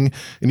cooking.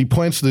 And he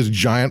points to this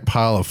giant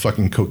pile of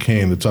fucking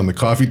cocaine that's on the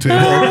coffee table.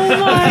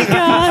 Oh my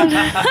God.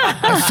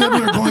 I said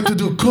we were going to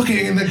do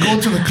cooking and then go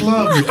to the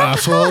club, you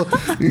asshole.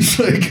 He's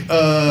like,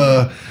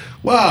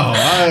 wow,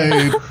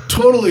 I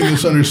totally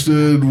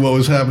misunderstood what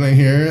was happening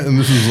here. And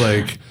this is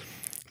like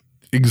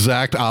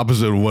exact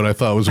opposite of what I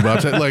thought was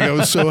about to. Like, I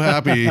was so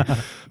happy. I'm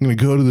going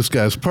to go to this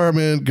guy's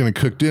apartment, going to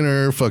cook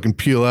dinner, fucking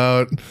peel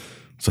out.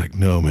 It's like,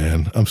 no,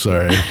 man, I'm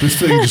sorry. This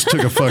thing just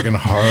took a fucking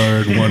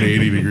hard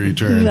 180-degree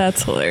turn.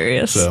 That's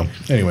hilarious. So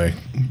anyway,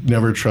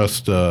 never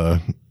trust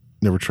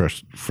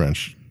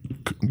French,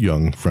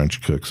 young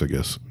French cooks, I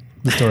guess.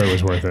 The story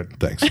was worth it.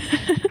 Thanks.